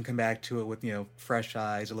 That way I can come back to it with fresh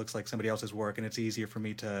eyes. It looks like somebody else's work, and it's easier for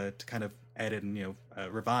me to kind of edit and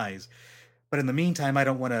revise. But in the meantime, I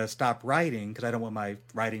don't want to stop writing because I don't want my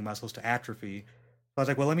writing muscles to atrophy. So I was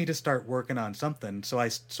like, well, let me just start working on something. So I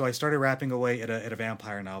started rapping away at a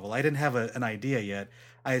vampire novel. I didn't have an idea yet.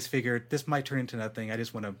 I just figured this might turn into nothing. I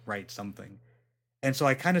just want to write something. And so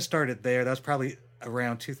I kind of started there. That was probably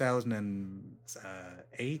around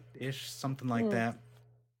 2008 ish, something like Mm. that.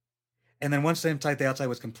 And then once Inside the Outside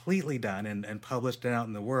was completely done and published and out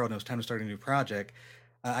in the world, and it was time to start a new project,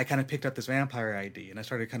 I kind of picked up this vampire ID and I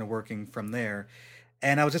started kind of working from there.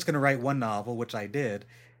 And I was just going to write one novel, which I did.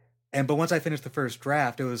 But once I finished the first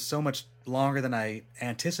draft, it was so much longer than I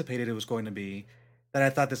anticipated it was going to be that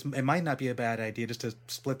I thought it might not be a bad idea just to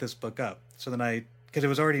split this book up. So then because it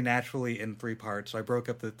was already naturally in three parts, so I broke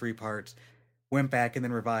up the three parts, went back and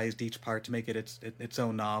then revised each part to make it its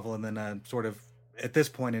own novel, and then sort of at this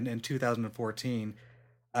point in 2014,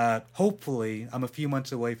 hopefully I'm a few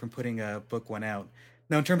months away from putting book one out.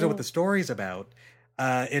 Now, in terms of what Mm. the story's about,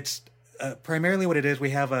 it's primarily what it is.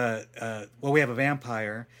 We have a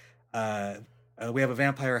vampire. Uh, we have a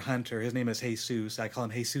vampire hunter. His name is Jesus. I call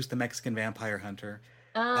him Jesus, the Mexican vampire hunter.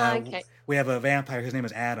 Ah, Uh, okay. we have a vampire. His name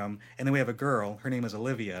is Adam, and then we have a girl. Her name is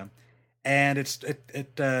Olivia, and it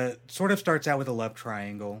sort of starts out with a love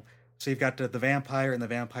triangle. So you've got the vampire and the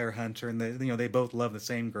vampire hunter, and they both love the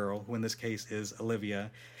same girl, who in this case is Olivia.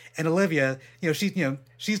 And Olivia,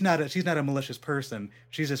 she's not a malicious person.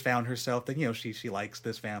 She's just found herself that she likes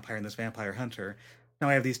this vampire and this vampire hunter. Now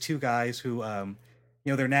I have these two guys who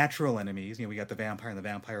they're natural enemies. We got the vampire and the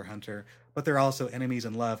vampire hunter, but they're also enemies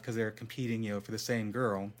in love because they're competing for the same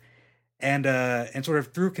girl. And sort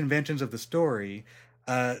of through conventions of the story,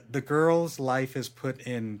 the girl's life is put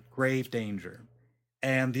in grave danger,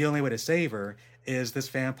 and the only way to save her is this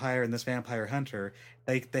vampire and this vampire hunter.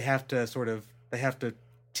 They have to they have to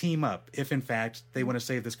team up if in fact they want to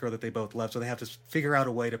save this girl that they both love. So they have to figure out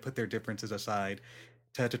a way to put their differences aside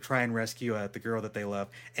to try and rescue the girl that they love.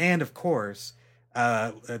 And of course,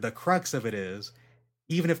 the crux of it is,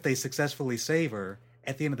 even if they successfully save her,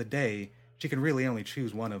 at the end of the day, she can really only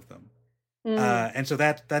choose one of them. Mm. And so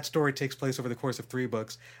that story takes place over the course of three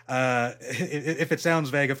books. If it sounds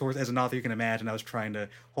vague, of course, as an author, you can imagine I was trying to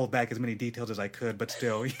hold back as many details as I could, but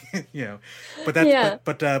still, you know. But that's Yeah.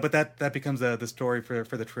 but that becomes the story for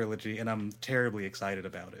the trilogy, and I'm terribly excited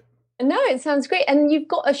about it. No, it sounds great. And you've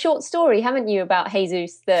got a short story, haven't you, about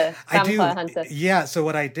Jesus, the I vampire do, hunter? yeah. So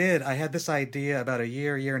what I did, I had this idea about a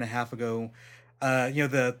year and a half ago.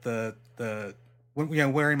 The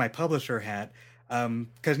when, wearing my publisher hat,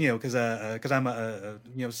 because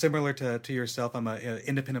I'm similar to yourself, I'm a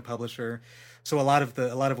independent publisher. So a lot of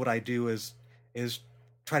what I do is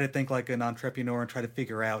try to think like an entrepreneur and try to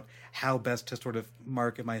figure out how best to sort of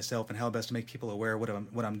market myself and how best to make people aware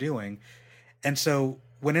of what I'm doing. And so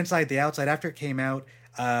when Inside the Outside, after it came out,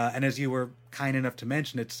 and as you were kind enough to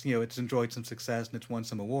mention, it's enjoyed some success and it's won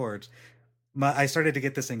some awards. I started to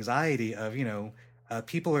get this anxiety of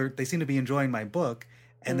they seem to be enjoying my book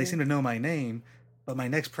and they seem to know my name, but my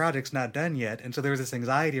next project's not done yet. And so there was this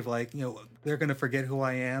anxiety of like, they're going to forget who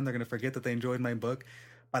I am. They're going to forget that they enjoyed my book.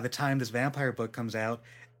 By the time this vampire book comes out,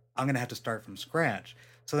 I'm going to have to start from scratch.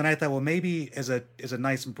 So then I thought, well, maybe as a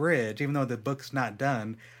nice bridge, even though the book's not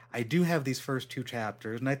done, I do have these first two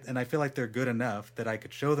chapters, and I feel like they're good enough that I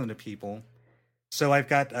could show them to people. So I've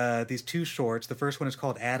got these two shorts. The first one is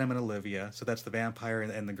called Adam and Olivia. So that's the vampire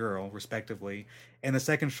and the girl, respectively. And the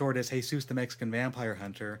second short is Jesus, the Mexican Vampire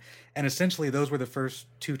Hunter. And essentially, those were the first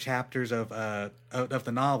two chapters of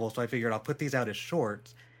the novel. So I figured I'll put these out as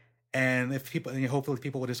shorts. And if people, hopefully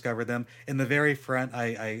people will discover them. In the very front,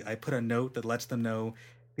 I put a note that lets them know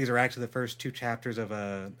these are actually the first two chapters of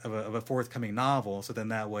a forthcoming novel. So then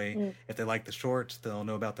that way, if they like the shorts, they'll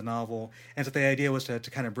know about the novel. And so the idea was to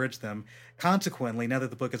kind of bridge them. Consequently, now that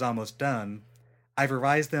the book is almost done, I've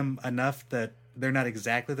revised them enough that they're not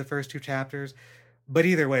exactly the first two chapters. But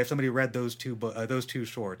either way, if somebody read those two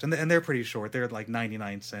shorts, and they're pretty short, they're like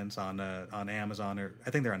 99 cents on Amazon, or I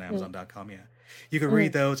think they're on Amazon.com. Yeah, you can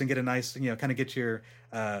read those and get a nice, kind of get your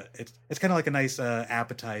it's kind of like a nice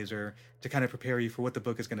appetizer to kind of prepare you for what the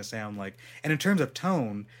book is going to sound like. And in terms of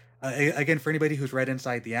tone, again, for anybody who's read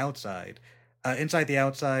Inside the Outside,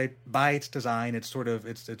 by its design, it's sort of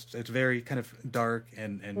it's very kind of dark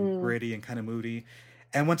and gritty and kind of moody.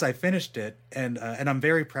 And once I finished it, and I'm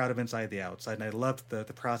very proud of Inside the Outside, and I loved the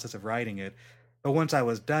process of writing it. But once I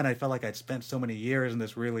was done, I felt like I'd spent so many years in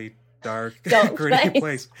this really dark, gritty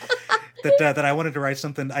place that I wanted to write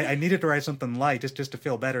something. I needed to write something light just to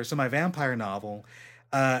feel better. So my vampire novel,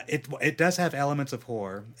 it does have elements of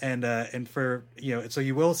horror, and for so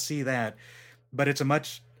you will see that, but it's a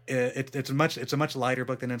much lighter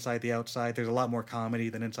book than Inside the Outside. There's a lot more comedy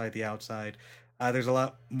than Inside the Outside. There's a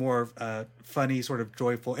lot more funny, sort of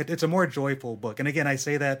joyful. It's a more joyful book. And again, I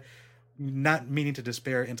say that not meaning to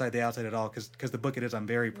despair Inside the Outside at all, because the book it is, I'm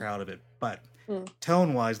very proud of it. But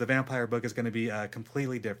tone-wise, the vampire book is going to be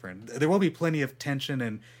completely different. There will be plenty of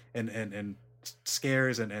tension and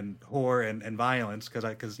scares and horror and violence,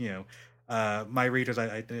 because my readers,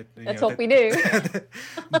 that's what we do.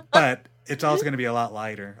 But it's also going to be a lot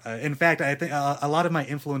lighter. In fact, I think a lot of my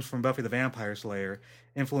influence from Buffy the Vampire Slayer,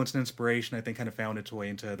 influence and inspiration, I think, kind of found its way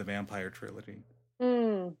into the Vampire trilogy.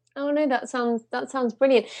 Oh no, that sounds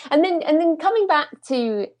brilliant. And then coming back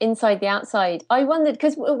to Inside the Outside, I wondered,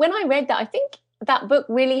 because when I read that, I think that book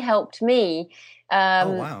really helped me.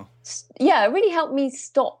 Oh wow! Yeah, it really helped me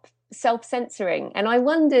stop self-censoring. And I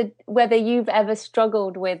wondered whether you've ever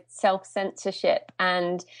struggled with self-censorship,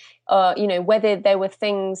 and whether there were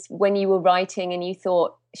things when you were writing and you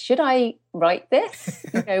thought, should I write this?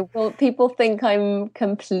 Will people think I'm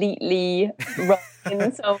completely wrong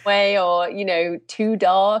in some way, or too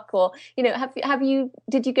dark, or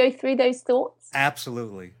did you go through those thoughts?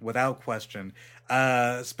 Absolutely, without question.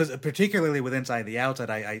 Particularly with Inside the Outside,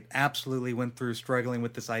 I absolutely went through struggling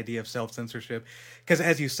with this idea of self-censorship, because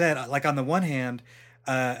as you said, like on the one hand,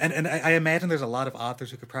 and I imagine there's a lot of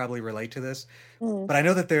authors who could probably relate to this, but I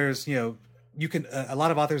know that there's you can a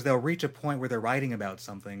lot of authors, they'll reach a point where they're writing about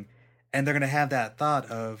something and they're going to have that thought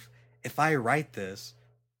of, if I write this,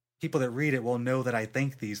 people that read it will know that I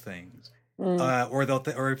think these things. Or they'll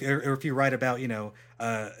or if you write about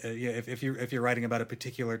if you're writing about a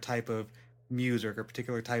particular type of music or a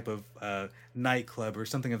particular type of nightclub or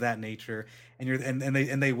something of that nature,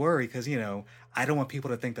 and they worry because I don't want people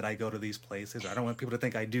to think that I go to these places. I don't want people to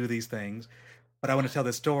think I do these things. But I want to tell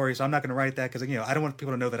this story, so I'm not going to write that because I don't want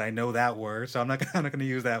people to know that I know that word, so I'm not going to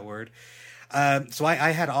use that word. So I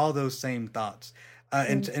had all those same thoughts.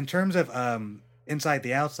 In terms of Inside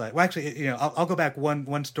the Outside, well, actually, I'll go back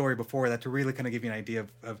one story before that to really kind of give you an idea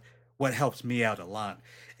of what helps me out a lot.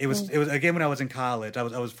 It was again when I was in college. I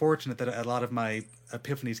was fortunate that a lot of my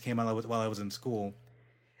epiphanies came while I was in school,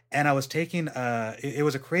 and I was taking it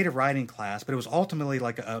was a creative writing class, but it was ultimately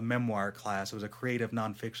like a memoir class. It was a creative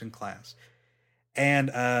nonfiction class.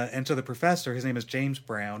 And so the professor, his name is James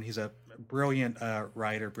Brown. He's a brilliant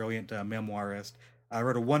writer, brilliant memoirist.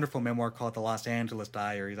 Wrote a wonderful memoir called The Los Angeles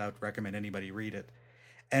Diaries. I would recommend anybody read it.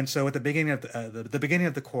 And so at the beginning of the beginning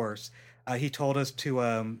of the course, he told us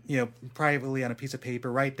to privately on a piece of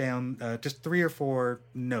paper write down just 3 or 4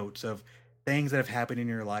 notes of things that have happened in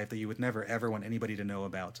your life that you would never ever want anybody to know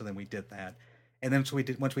about. So then we did that. And then so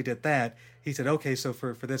once we did that, he said, okay, so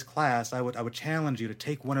for this class, I would challenge you to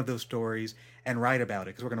take one of those stories and write about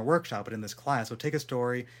it because we're going to workshop it in this class. So take a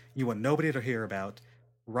story you want nobody to hear about,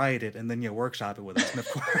 write it, and then you workshop it with us. And of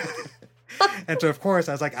course, and so of course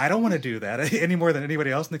I was like, I don't want to do that any more than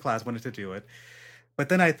anybody else in the class wanted to do it. But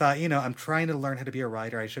then I thought, I'm trying to learn how to be a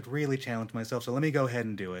writer. I should really challenge myself. So let me go ahead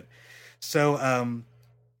and do it. So,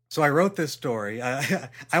 so I wrote this story. I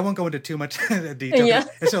won't go into too much detail. Yeah.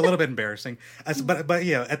 It's a little bit embarrassing. But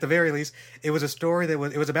at the very least, it was a story it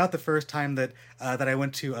was about the first time that I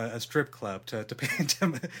went to a strip club to pay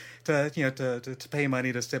to pay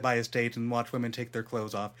money to sit by a stage and watch women take their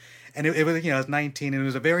clothes off. And it was I was 19 and it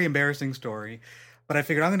was a very embarrassing story. But I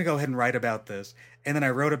figured I'm going to go ahead and write about this. And then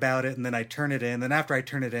I wrote about it, and then I turned it in. Then after I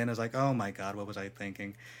turned it in, I was like, "Oh my God, what was I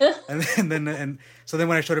thinking?" So then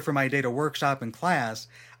when I showed it for my data workshop in class,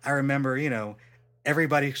 I remember,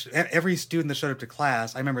 every student that showed up to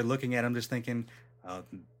class, I remember looking at them just thinking, "Oh,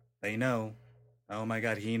 they know. Oh my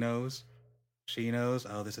God, he knows. She knows.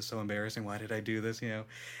 Oh, this is so embarrassing. Why did I do this?"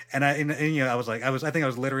 I was like, I think I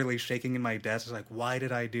was literally shaking in my desk. I was like, why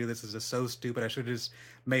did I do this? This is so stupid. I should have just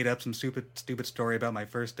made up some stupid story about my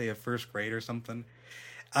first day of first grade or something.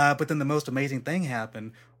 But then the most amazing thing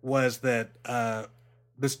happened was that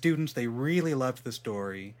the students, they really loved the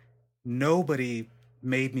story. Nobody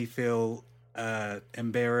made me feel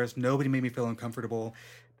embarrassed. Nobody made me feel uncomfortable.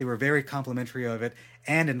 They were very complimentary of it.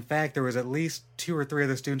 And in fact, there was at least 2 or 3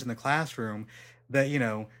 other students in the classroom that,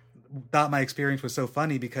 thought my experience was so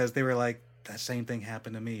funny because they were like, that same thing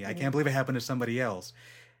happened to me. I can't believe it happened to somebody else.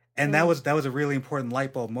 And that was a really important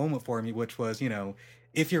light bulb moment for me, which was,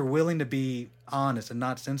 if you're willing to be honest and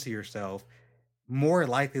not censor yourself, more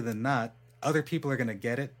likely than not, other people are going to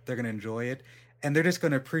get it. They're going to enjoy it. And they're just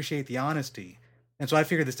going to appreciate the honesty. And so I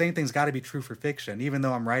figured the same thing's got to be true for fiction, even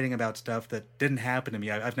though I'm writing about stuff that didn't happen to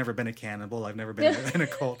me. I've never been a cannibal. I've never been in a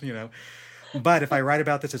cult, But if I write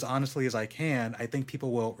about this as honestly as I can, I think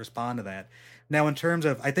people will respond to that. Now, in terms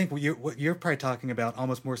of, I think what you're probably talking about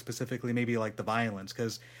almost more specifically, maybe like the violence,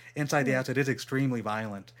 because Inside the Outside is extremely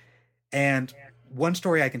violent. And one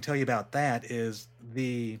story I can tell you about that is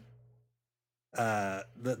the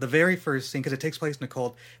very first scene, because it takes place in a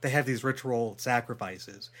cult. They have these ritual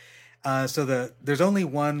sacrifices. So there's only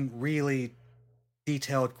one really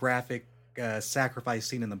detailed graphic sacrifice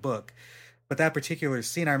scene in the book, but that particular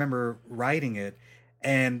scene, I remember writing it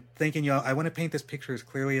and thinking, I want to paint this picture as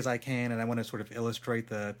clearly as I can, and I want to sort of illustrate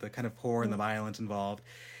the kind of horror and the violence involved.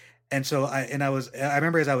 And so I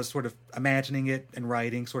remember as I was sort of imagining it and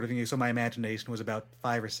writing, sort of, so my imagination was about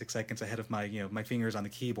 5 or 6 seconds ahead of my my fingers on the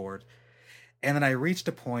keyboard, and then I reached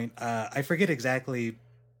a point. I forget exactly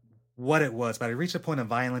what it was, but I reached a point of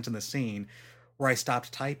violence in the scene where I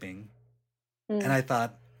stopped typing, and I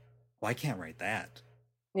thought, well, I can't write that.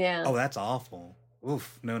 Yeah. Oh, that's awful.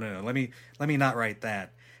 Oof. No. Let me not write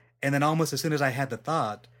that. And then almost as soon as I had the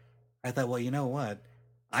thought, I thought, well, you know what?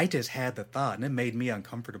 I just had the thought, and it made me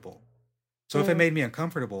uncomfortable. So if it made me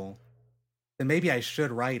uncomfortable, then maybe I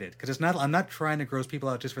should write it, because I'm not trying to gross people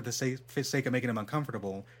out just for the sake of making them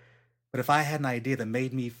uncomfortable. But if I had an idea that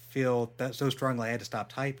made me feel that so strongly I had to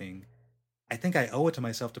stop typing, I think I owe it to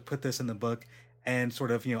myself to put this in the book and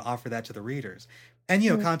sort of, offer that to the readers. And,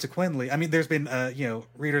 consequently, I mean, there's been,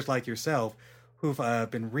 readers like yourself who've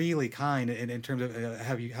been really kind in terms of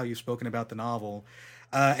how you've spoken about the novel.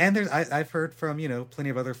 And I've heard from, plenty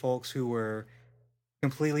of other folks who were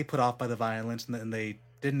completely put off by the violence and they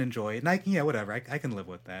didn't enjoy it. And whatever, I can live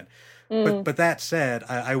with that. But that said,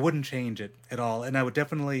 I wouldn't change it at all. And I would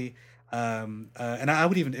definitely, and I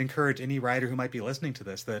would even encourage any writer who might be listening to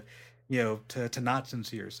this that, to not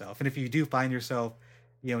censor yourself. And if you do find yourself,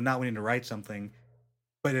 not wanting to write something,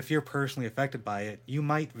 but if you're personally affected by it, you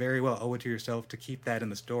might very well owe it to yourself to keep that in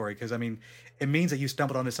the story. Because, I mean, it means that you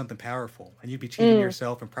stumbled onto something powerful, and you'd be cheating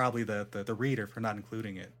yourself and probably the reader for not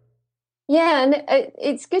including it. Yeah, and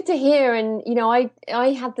it's good to hear. And, I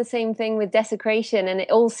had the same thing with Desecration, and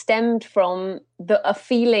it all stemmed from a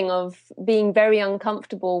feeling of being very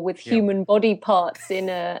uncomfortable with human body parts in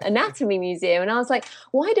an anatomy museum. And I was like,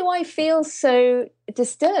 why do I feel so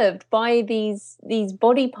disturbed by these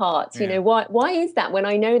body parts? Why is that when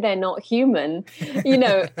I know they're not human,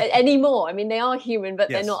 anymore? I mean, they are human, but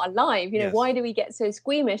they're not alive. Why do we get so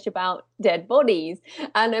squeamish about dead bodies?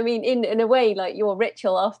 And I mean, in a way, like your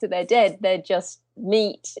ritual after they're dead, they're just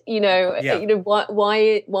meat,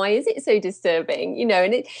 why is it so disturbing,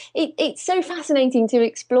 and it's so fascinating to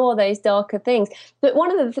explore those darker things. But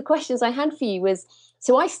one of the questions I had for you was,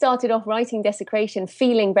 so I started off writing Desecration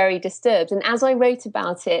feeling very disturbed, and as I wrote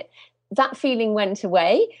about it, that feeling went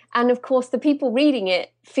away, and of course the people reading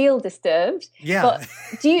it feel disturbed. Yeah. But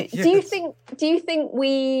do you Yes. do you think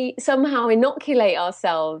we somehow inoculate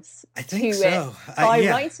ourselves I to think it so. by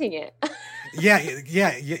Yeah. writing it?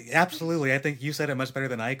 Yeah, absolutely. I think you said it much better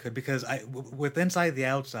than I could, because with Inside the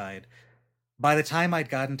Outside, by the time I'd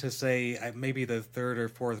gotten to, say, maybe the third or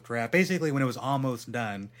fourth draft, basically when it was almost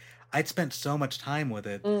done, I'd spent so much time with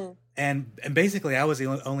it, Mm, and basically I was the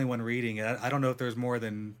only one reading it. I don't know if there's more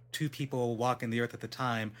than two people walking the earth at the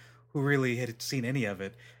time who really had seen any of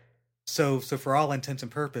it. So for all intents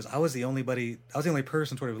and purposes, I was the only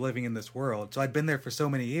person sort of living in this world. So I'd been there for so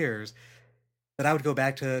many years that I would go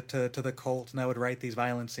back to the cult, and I would write these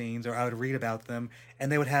violent scenes, or I would read about them, and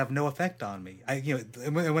they would have no effect on me.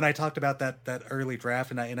 When I talked about that early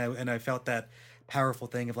draft, and I felt that powerful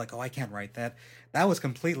thing of like, oh, I can't write that. That was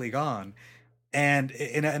completely gone, and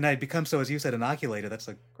I'd become, so, as you said, inoculated. That's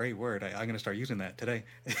a great word. I'm going to start using that today.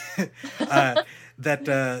 uh, that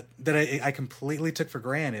I completely took for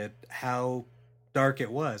granted how dark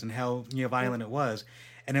it was, and how violent it was,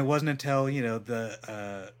 and it wasn't until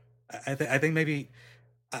the I think maybe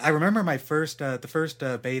I remember my first the first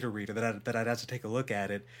beta reader that I'd had to take a look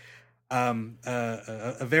at it.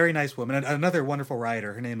 A very nice woman, another wonderful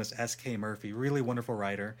writer. Her name is S.K. Murphy, really wonderful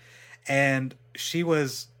writer, and she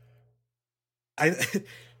was I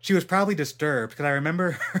she was probably disturbed, because I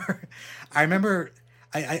remember I remember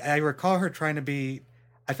I recall her trying to be.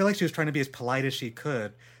 I feel like she was trying to be as polite as she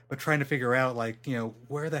could, but trying to figure out, like,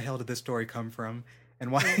 where the hell did this story come from,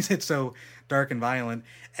 and why mm, is it so dark and violent.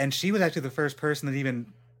 And she was actually the first person that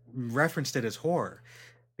even referenced it as horror,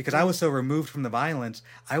 because I mm, was so removed from the violence.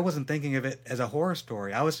 I wasn't thinking of it as a horror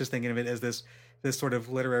story. I was just thinking of it as this sort of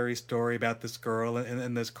literary story about this girl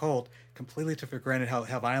and this cult. Completely took for granted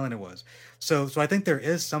how violent it was. So I think there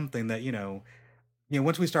is something that,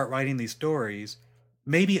 once we start writing these stories,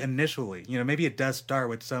 maybe initially, maybe it does start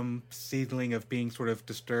with some seedling of being sort of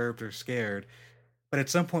disturbed or scared, but at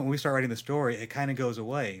some point when we start writing the story, it kind of goes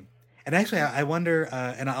away. And actually, I wonder,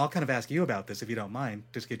 and I'll kind of ask you about this if you don't mind,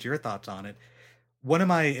 just get your thoughts on it. One of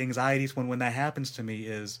my anxieties when that happens to me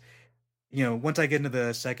is, once I get into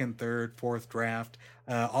the second, third, fourth draft,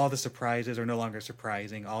 all the surprises are no longer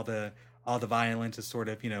surprising. All the violence is sort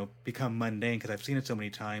of, become mundane because I've seen it so many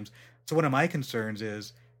times. So one of my concerns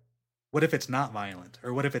is, what if it's not violent,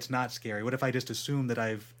 or what if it's not scary? What if I just assume that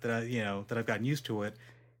I've gotten used to it,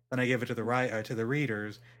 then I give it to the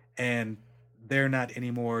readers, and they're not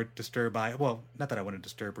any more disturbed by it. Well, not that I want to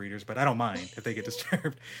disturb readers, but I don't mind if they get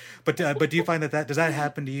disturbed. But do you find that does that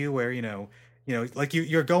happen to you, where like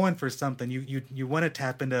you're going for something, you want to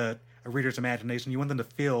tap into a reader's imagination, you want them to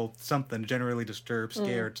feel something, generally disturbed, mm.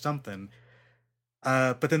 scared, something.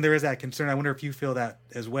 But then there is that concern. I wonder if you feel that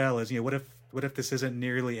as well, as what if this isn't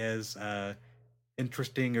nearly as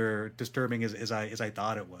interesting or disturbing as I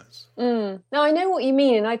thought it was. No, I know what you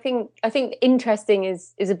mean, and I think interesting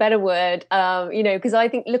is a better word. Because I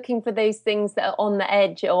think looking for those things that are on the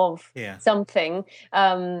edge of Yeah. something,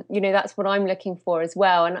 that's what I'm looking for as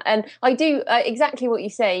well. And I do exactly what you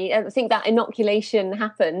say. I think that inoculation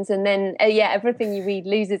happens, and then everything you read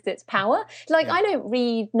loses its power. Like, Yeah. I don't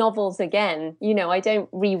read novels again. I don't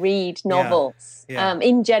reread Yeah. novels. Yeah.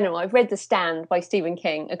 In general, I've read The Stand by Stephen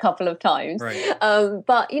King a couple of times, Right.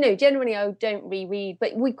 but generally I don't reread.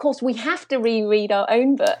 But of course, we have to reread our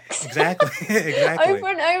own books Exactly. Exactly. over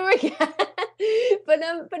and over again. But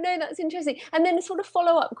no, that's interesting. And then a sort of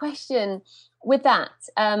follow-up question with that,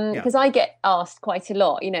 Yeah. because I get asked quite a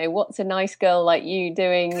lot, what's a nice girl like you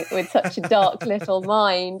doing with such a dark little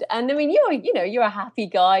mind? And I mean, you're a happy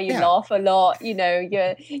guy. You Yeah. laugh a lot.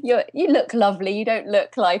 You look lovely. You don't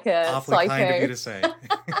look like a Awfully kind of you psycho. to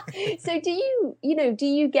say. So do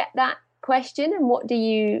you get that question, and what do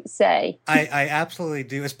you say? I absolutely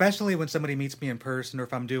do, especially when somebody meets me in person, or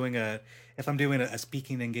if I'm doing a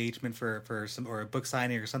speaking engagement for some, or a book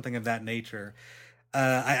signing or something of that nature.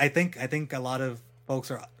 I think a lot of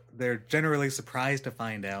folks they're generally surprised to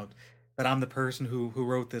find out that I'm the person who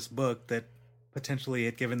wrote this book that potentially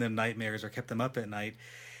had given them nightmares or kept them up at night.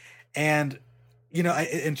 And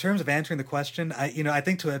in terms of answering the question, I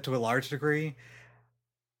think to a large degree,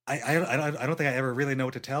 I don't think I ever really know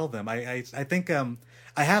what to tell them. I think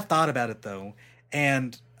I have thought about it though,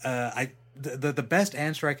 and the best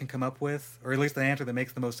answer I can come up with, or at least the answer that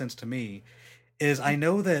makes the most sense to me, is I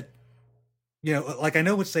know that, like, I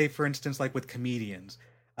know what, say, for instance, like with comedians,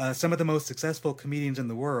 some of the most successful comedians in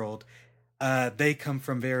the world, they come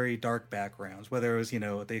from very dark backgrounds, whether it was,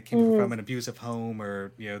 they came Mm, from an abusive home,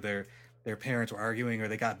 or their parents were arguing, or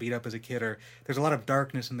they got beat up as a kid, or there's a lot of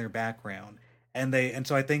darkness in their background, and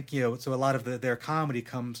so I think, so a lot of their comedy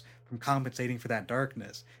comes from compensating for that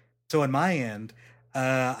darkness. So on my end,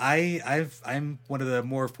 I'm one of the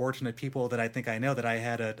more fortunate people that I think I know, that I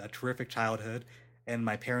had a terrific childhood, and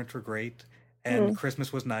my parents were great, and Mm,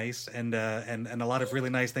 Christmas was nice, and a lot of really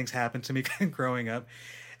nice things happened to me growing up.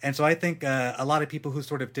 And so I think a lot of people who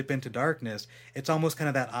sort of dip into darkness, it's almost kind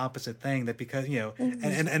of that opposite thing, that because, mm,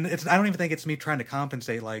 and it's, I don't even think it's me trying to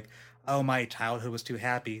compensate, like, oh, my childhood was too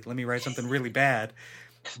happy, let me write something really bad.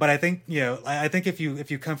 But I think, I think if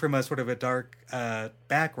you come from a sort of a dark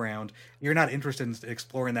background, you're not interested in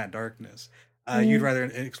exploring that darkness. You'd mm. rather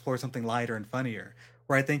explore something lighter and funnier.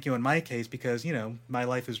 Where I think, in my case, because my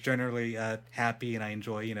life is generally happy, and I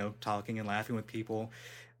enjoy talking and laughing with people,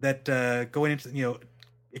 that going into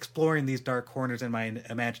exploring these dark corners in my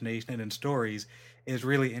imagination and in stories is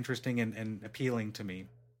really interesting and appealing to me.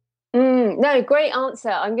 No, great answer.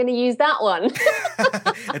 I'm going to use that one.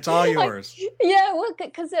 It's all I, yours. yeah, well,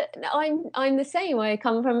 because I'm the same. I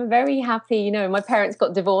come from a very happy, my parents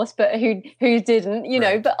got divorced, but who didn't,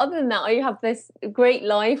 Right. But other than that, I have this great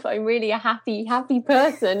life. I'm really a happy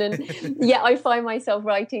person, and yeah, I find myself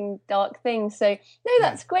writing dark things. So no, Yeah.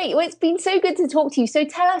 that's great. Well, it's been so good to talk to you. So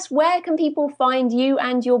tell us, where can people find you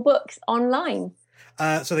and your books online?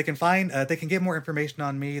 So they can get more information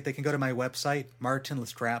on me. They can go to my website,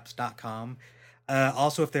 martinlestraps.com.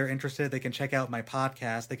 Also, if they're interested, they can check out my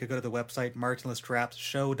podcast. They could go to the website,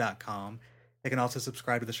 martinlestrapsshow.com. They can also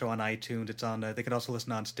subscribe to the show on iTunes. It's on. They can also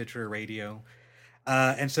listen on Stitcher Radio.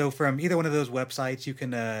 And so from either one of those websites, you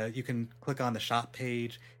can click on the shop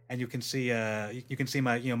page, and you can see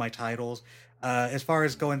my my titles. As far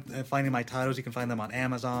as going finding my titles, you can find them on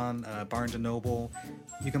Amazon, Barnes and Noble.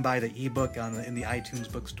 You can buy the ebook in the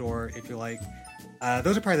iTunes bookstore if you like.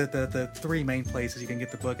 Those are probably the three main places you can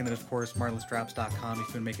get the book, and then of course martinlestraps.com if you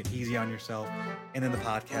want to make it easy on yourself. And then the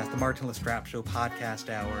podcast, the Martin Lestrap Show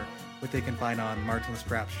podcast hour, which they can find on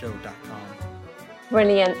martinlestrapshow.com.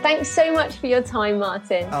 Brilliant. Thanks so much for your time,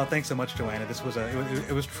 Martin. Oh, thanks so much, Joanna. This was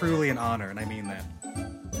it was truly an honor, and I mean that.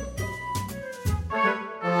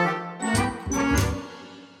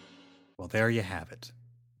 Well, there you have it.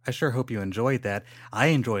 I sure hope you enjoyed that. I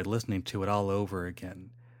enjoyed listening to it all over again.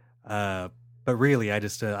 But really, I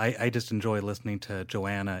just enjoy listening to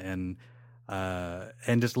Joanna, and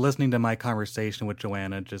just listening to my conversation with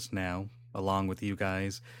Joanna just now, along with you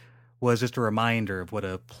guys, was just a reminder of what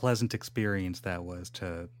a pleasant experience that was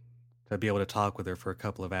to be able to talk with her for a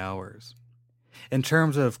couple of hours. In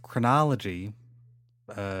terms of chronology,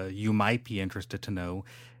 you might be interested to know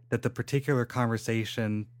that the particular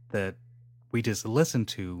conversation that we just listened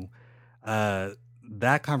to,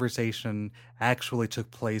 that conversation actually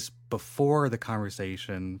took place before the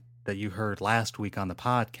conversation that you heard last week on the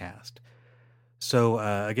podcast. So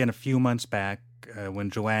again, a few months back, when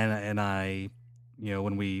Joanna and I,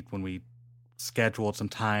 when we scheduled some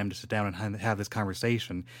time to sit down and have this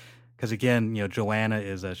conversation, because again, Joanna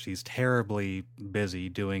is she's terribly busy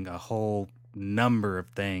doing a whole number of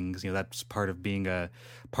things. That's part of being a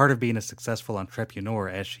successful entrepreneur,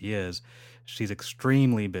 as she is. She's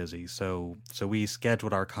extremely busy. So we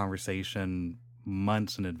scheduled our conversation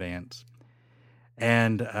months in advance.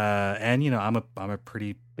 And I'm a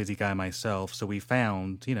pretty busy guy myself, so we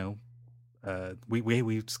found,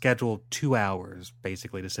 we scheduled 2 hours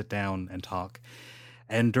basically to sit down and talk.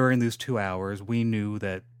 And during those 2 hours, we knew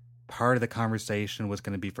that part of the conversation was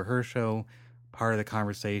going to be for her show, part of the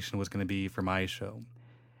conversation was going to be for my show.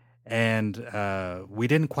 And we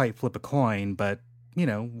didn't quite flip a coin, but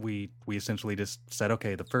we essentially just said,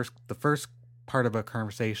 okay, the first part of a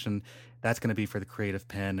conversation, that's going to be for the Creative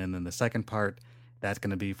Penn, and then the second part, that's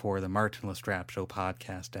going to be for the Martin Lestrap Show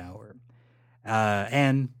podcast hour.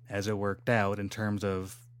 And as it worked out, in terms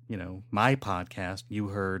of my podcast, you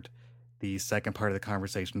heard the second part of the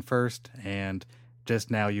conversation first, and just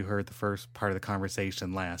now you heard the first part of the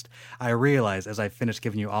conversation last. I realize as I finished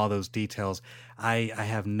giving you all those details, I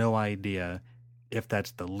have no idea if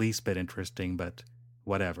that's the least bit interesting, but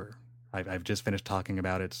whatever. I've just finished talking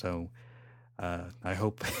about it, so I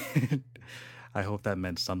hope I hope that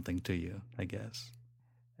meant something to you, I guess.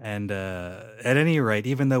 And at any rate,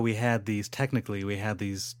 even though we had these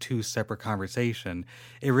two separate conversations,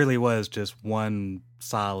 it really was just one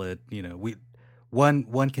solid,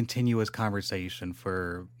 one continuous conversation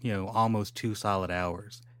for almost 2 solid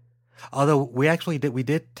hours. Although we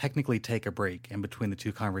did technically take a break in between the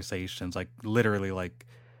two conversations, like literally like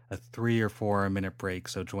a 3 or 4 minute break,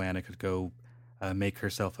 so Joanna could go make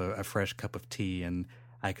herself a fresh cup of tea, and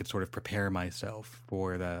I could sort of prepare myself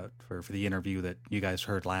for the interview that you guys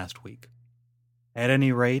heard last week. At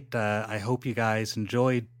any rate, I hope you guys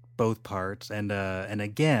enjoyed both parts, and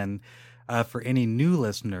again, for any new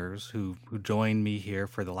listeners who joined me here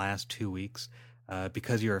for the last 2 weeks,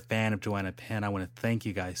 because you're a fan of Joanna Penn, I want to thank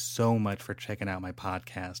you guys so much for checking out my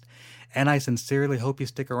podcast. And I sincerely hope you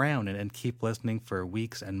stick around and keep listening for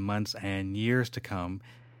weeks and months and years to come.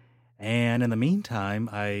 And in the meantime,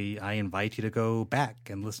 I invite you to go back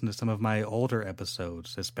and listen to some of my older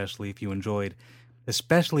episodes, especially if you enjoyed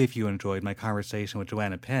my conversation with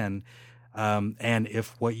Joanna Penn. And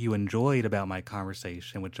if what you enjoyed about my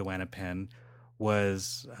conversation with Joanna Penn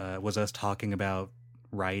was us talking about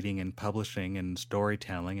writing and publishing and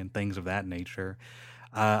storytelling and things of that nature,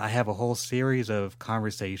 I have a whole series of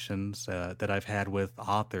conversations that I've had with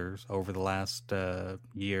authors over the last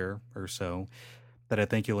year or so that I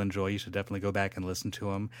think you'll enjoy. You should definitely go back and listen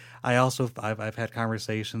to them. I've had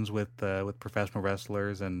conversations with professional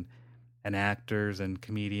wrestlers and actors and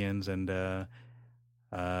comedians and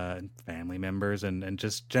family members and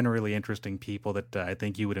just generally interesting people that I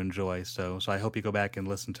think you would enjoy. So I hope you go back and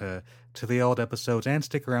listen to the old episodes and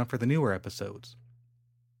stick around for the newer episodes.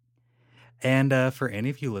 And for any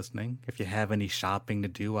of you listening, if you have any shopping to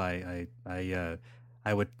do, I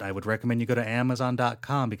would recommend you go to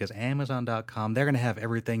Amazon.com, because Amazon.com, they're going to have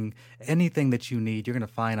anything that you need, you're going to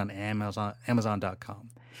find on Amazon.com.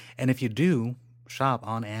 And if you do shop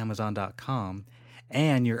on Amazon.com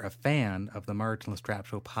and you're a fan of the Martin Lestrap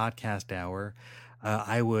Show Podcast Hour,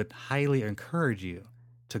 I would highly encourage you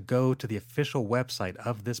to go to the official website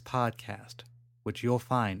of this podcast, which you'll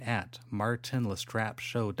find at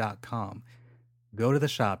martinlestrapshow.com. Go to the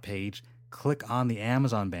shop page, click on the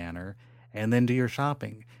Amazon banner, and then do your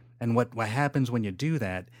shopping. And what happens when you do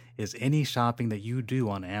that is any shopping that you do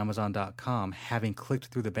on Amazon.com, having clicked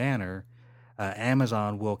through the banner,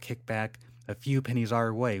 Amazon will kick back a few pennies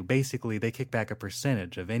our way. Basically, they kick back a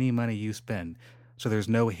percentage of any money you spend. So there's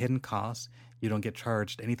no hidden costs. You don't get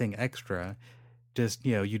charged anything extra. Just,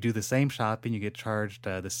 you do the same shopping, you get charged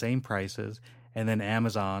the same prices, and then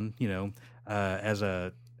Amazon, as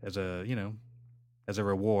a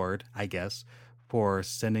reward, I guess, for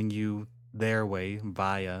sending you their way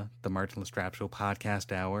via the Martin Lestrap Show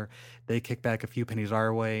Podcast Hour, they kick back a few pennies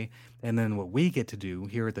our way, and then what we get to do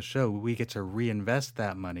here at the show, we get to reinvest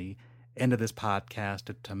that money into this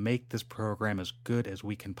podcast to make this program as good as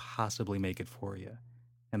we can possibly make it for you.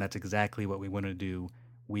 And that's exactly what we want to do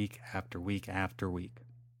week after week after week.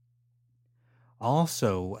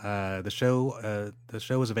 Also, the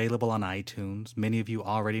show is available on iTunes. Many of you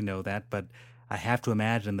already know that, but I have to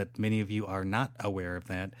imagine that many of you are not aware of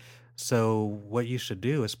that. So what you should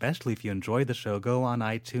do, especially if you enjoy the show, go on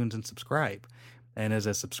iTunes and subscribe. And as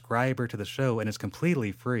a subscriber to the show, and it's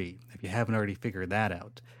completely free if you haven't already figured that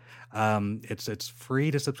out. It's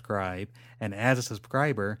free to subscribe, and as a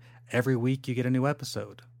subscriber, every week you get a new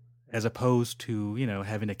episode, as opposed to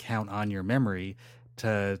having to count on your memory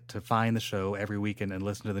to find the show every week and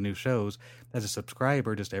listen to the new shows. As a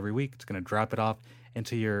subscriber, just every week it's going to drop it off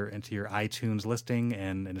into your iTunes listing,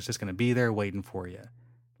 and it's just going to be there waiting for you,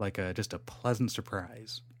 like just a pleasant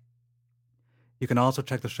surprise. You can also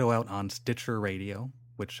check the show out on Stitcher Radio,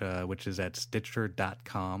 which is at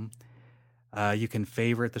Stitcher.com. You can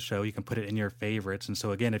favorite the show. You can put it in your favorites. And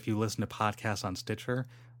so again, if you listen to podcasts on Stitcher,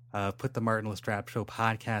 put the Martin Lestrap Show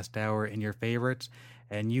Podcast Hour in your favorites,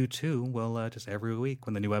 and you too will just every week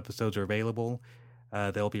when the new episodes are available,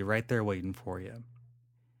 they'll be right there waiting for you.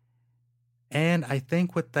 And I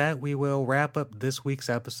think with that, we will wrap up this week's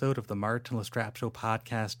episode of the Martin Lestrap Show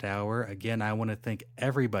Podcast Hour. Again, I want to thank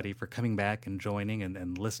everybody for coming back and joining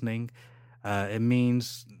and listening. It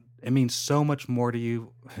means so much more to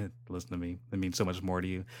you. Listen to me. It means so much more to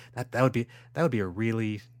you. That would be a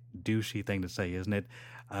really douchey thing to say, isn't it?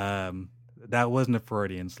 That wasn't a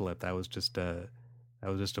Freudian slip. That was just a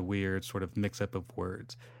weird sort of mix-up of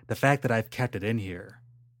words. The fact that I've kept it in here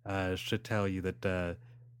should tell you that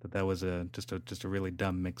that was just a really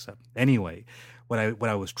dumb mix-up. Anyway, what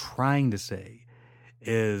I was trying to say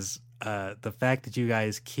is the fact that you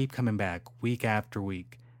guys keep coming back week after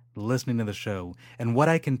week, listening to the show, and what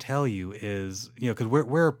I can tell you is, because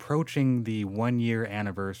we're approaching the 1-year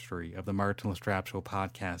anniversary of the Martin Lestrap Show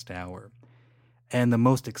Podcast Hour, and the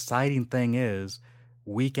most exciting thing is,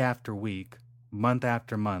 week after week, month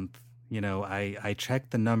after month, I check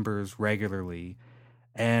the numbers regularly,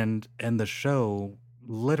 and the show,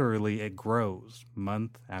 literally, it grows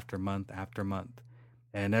month after month after month.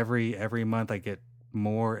 And every month I get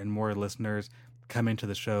more and more listeners coming to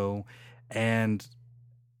the show, and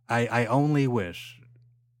I only wish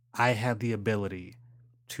I had the ability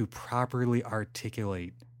to properly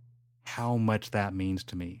articulate how much that means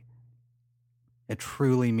to me. It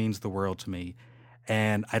truly means the world to me.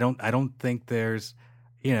 And I don't think there's,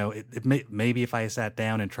 maybe if I sat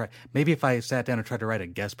down and tried to write a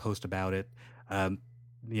guest post about it,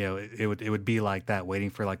 it would be like that, waiting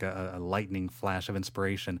for like a lightning flash of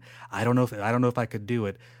inspiration. I don't know if I could do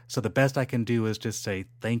it. So the best I can do is just say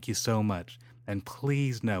thank you so much. And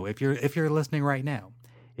please know, if you're listening right now,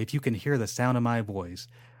 if you can hear the sound of my voice,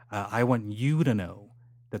 I want you to know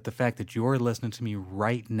that the fact that you're listening to me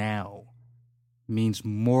right now means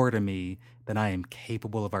more to me than I am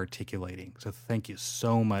capable of articulating. So thank you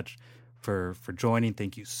so much for joining.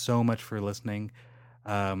 Thank you so much for listening.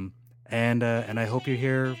 And I hope you're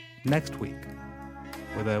here next week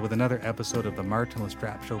with another episode of the Martin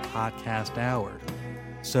Lestrap Show Podcast Hour.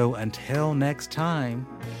 So until next time,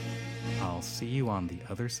 I'll see you on the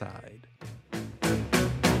other side.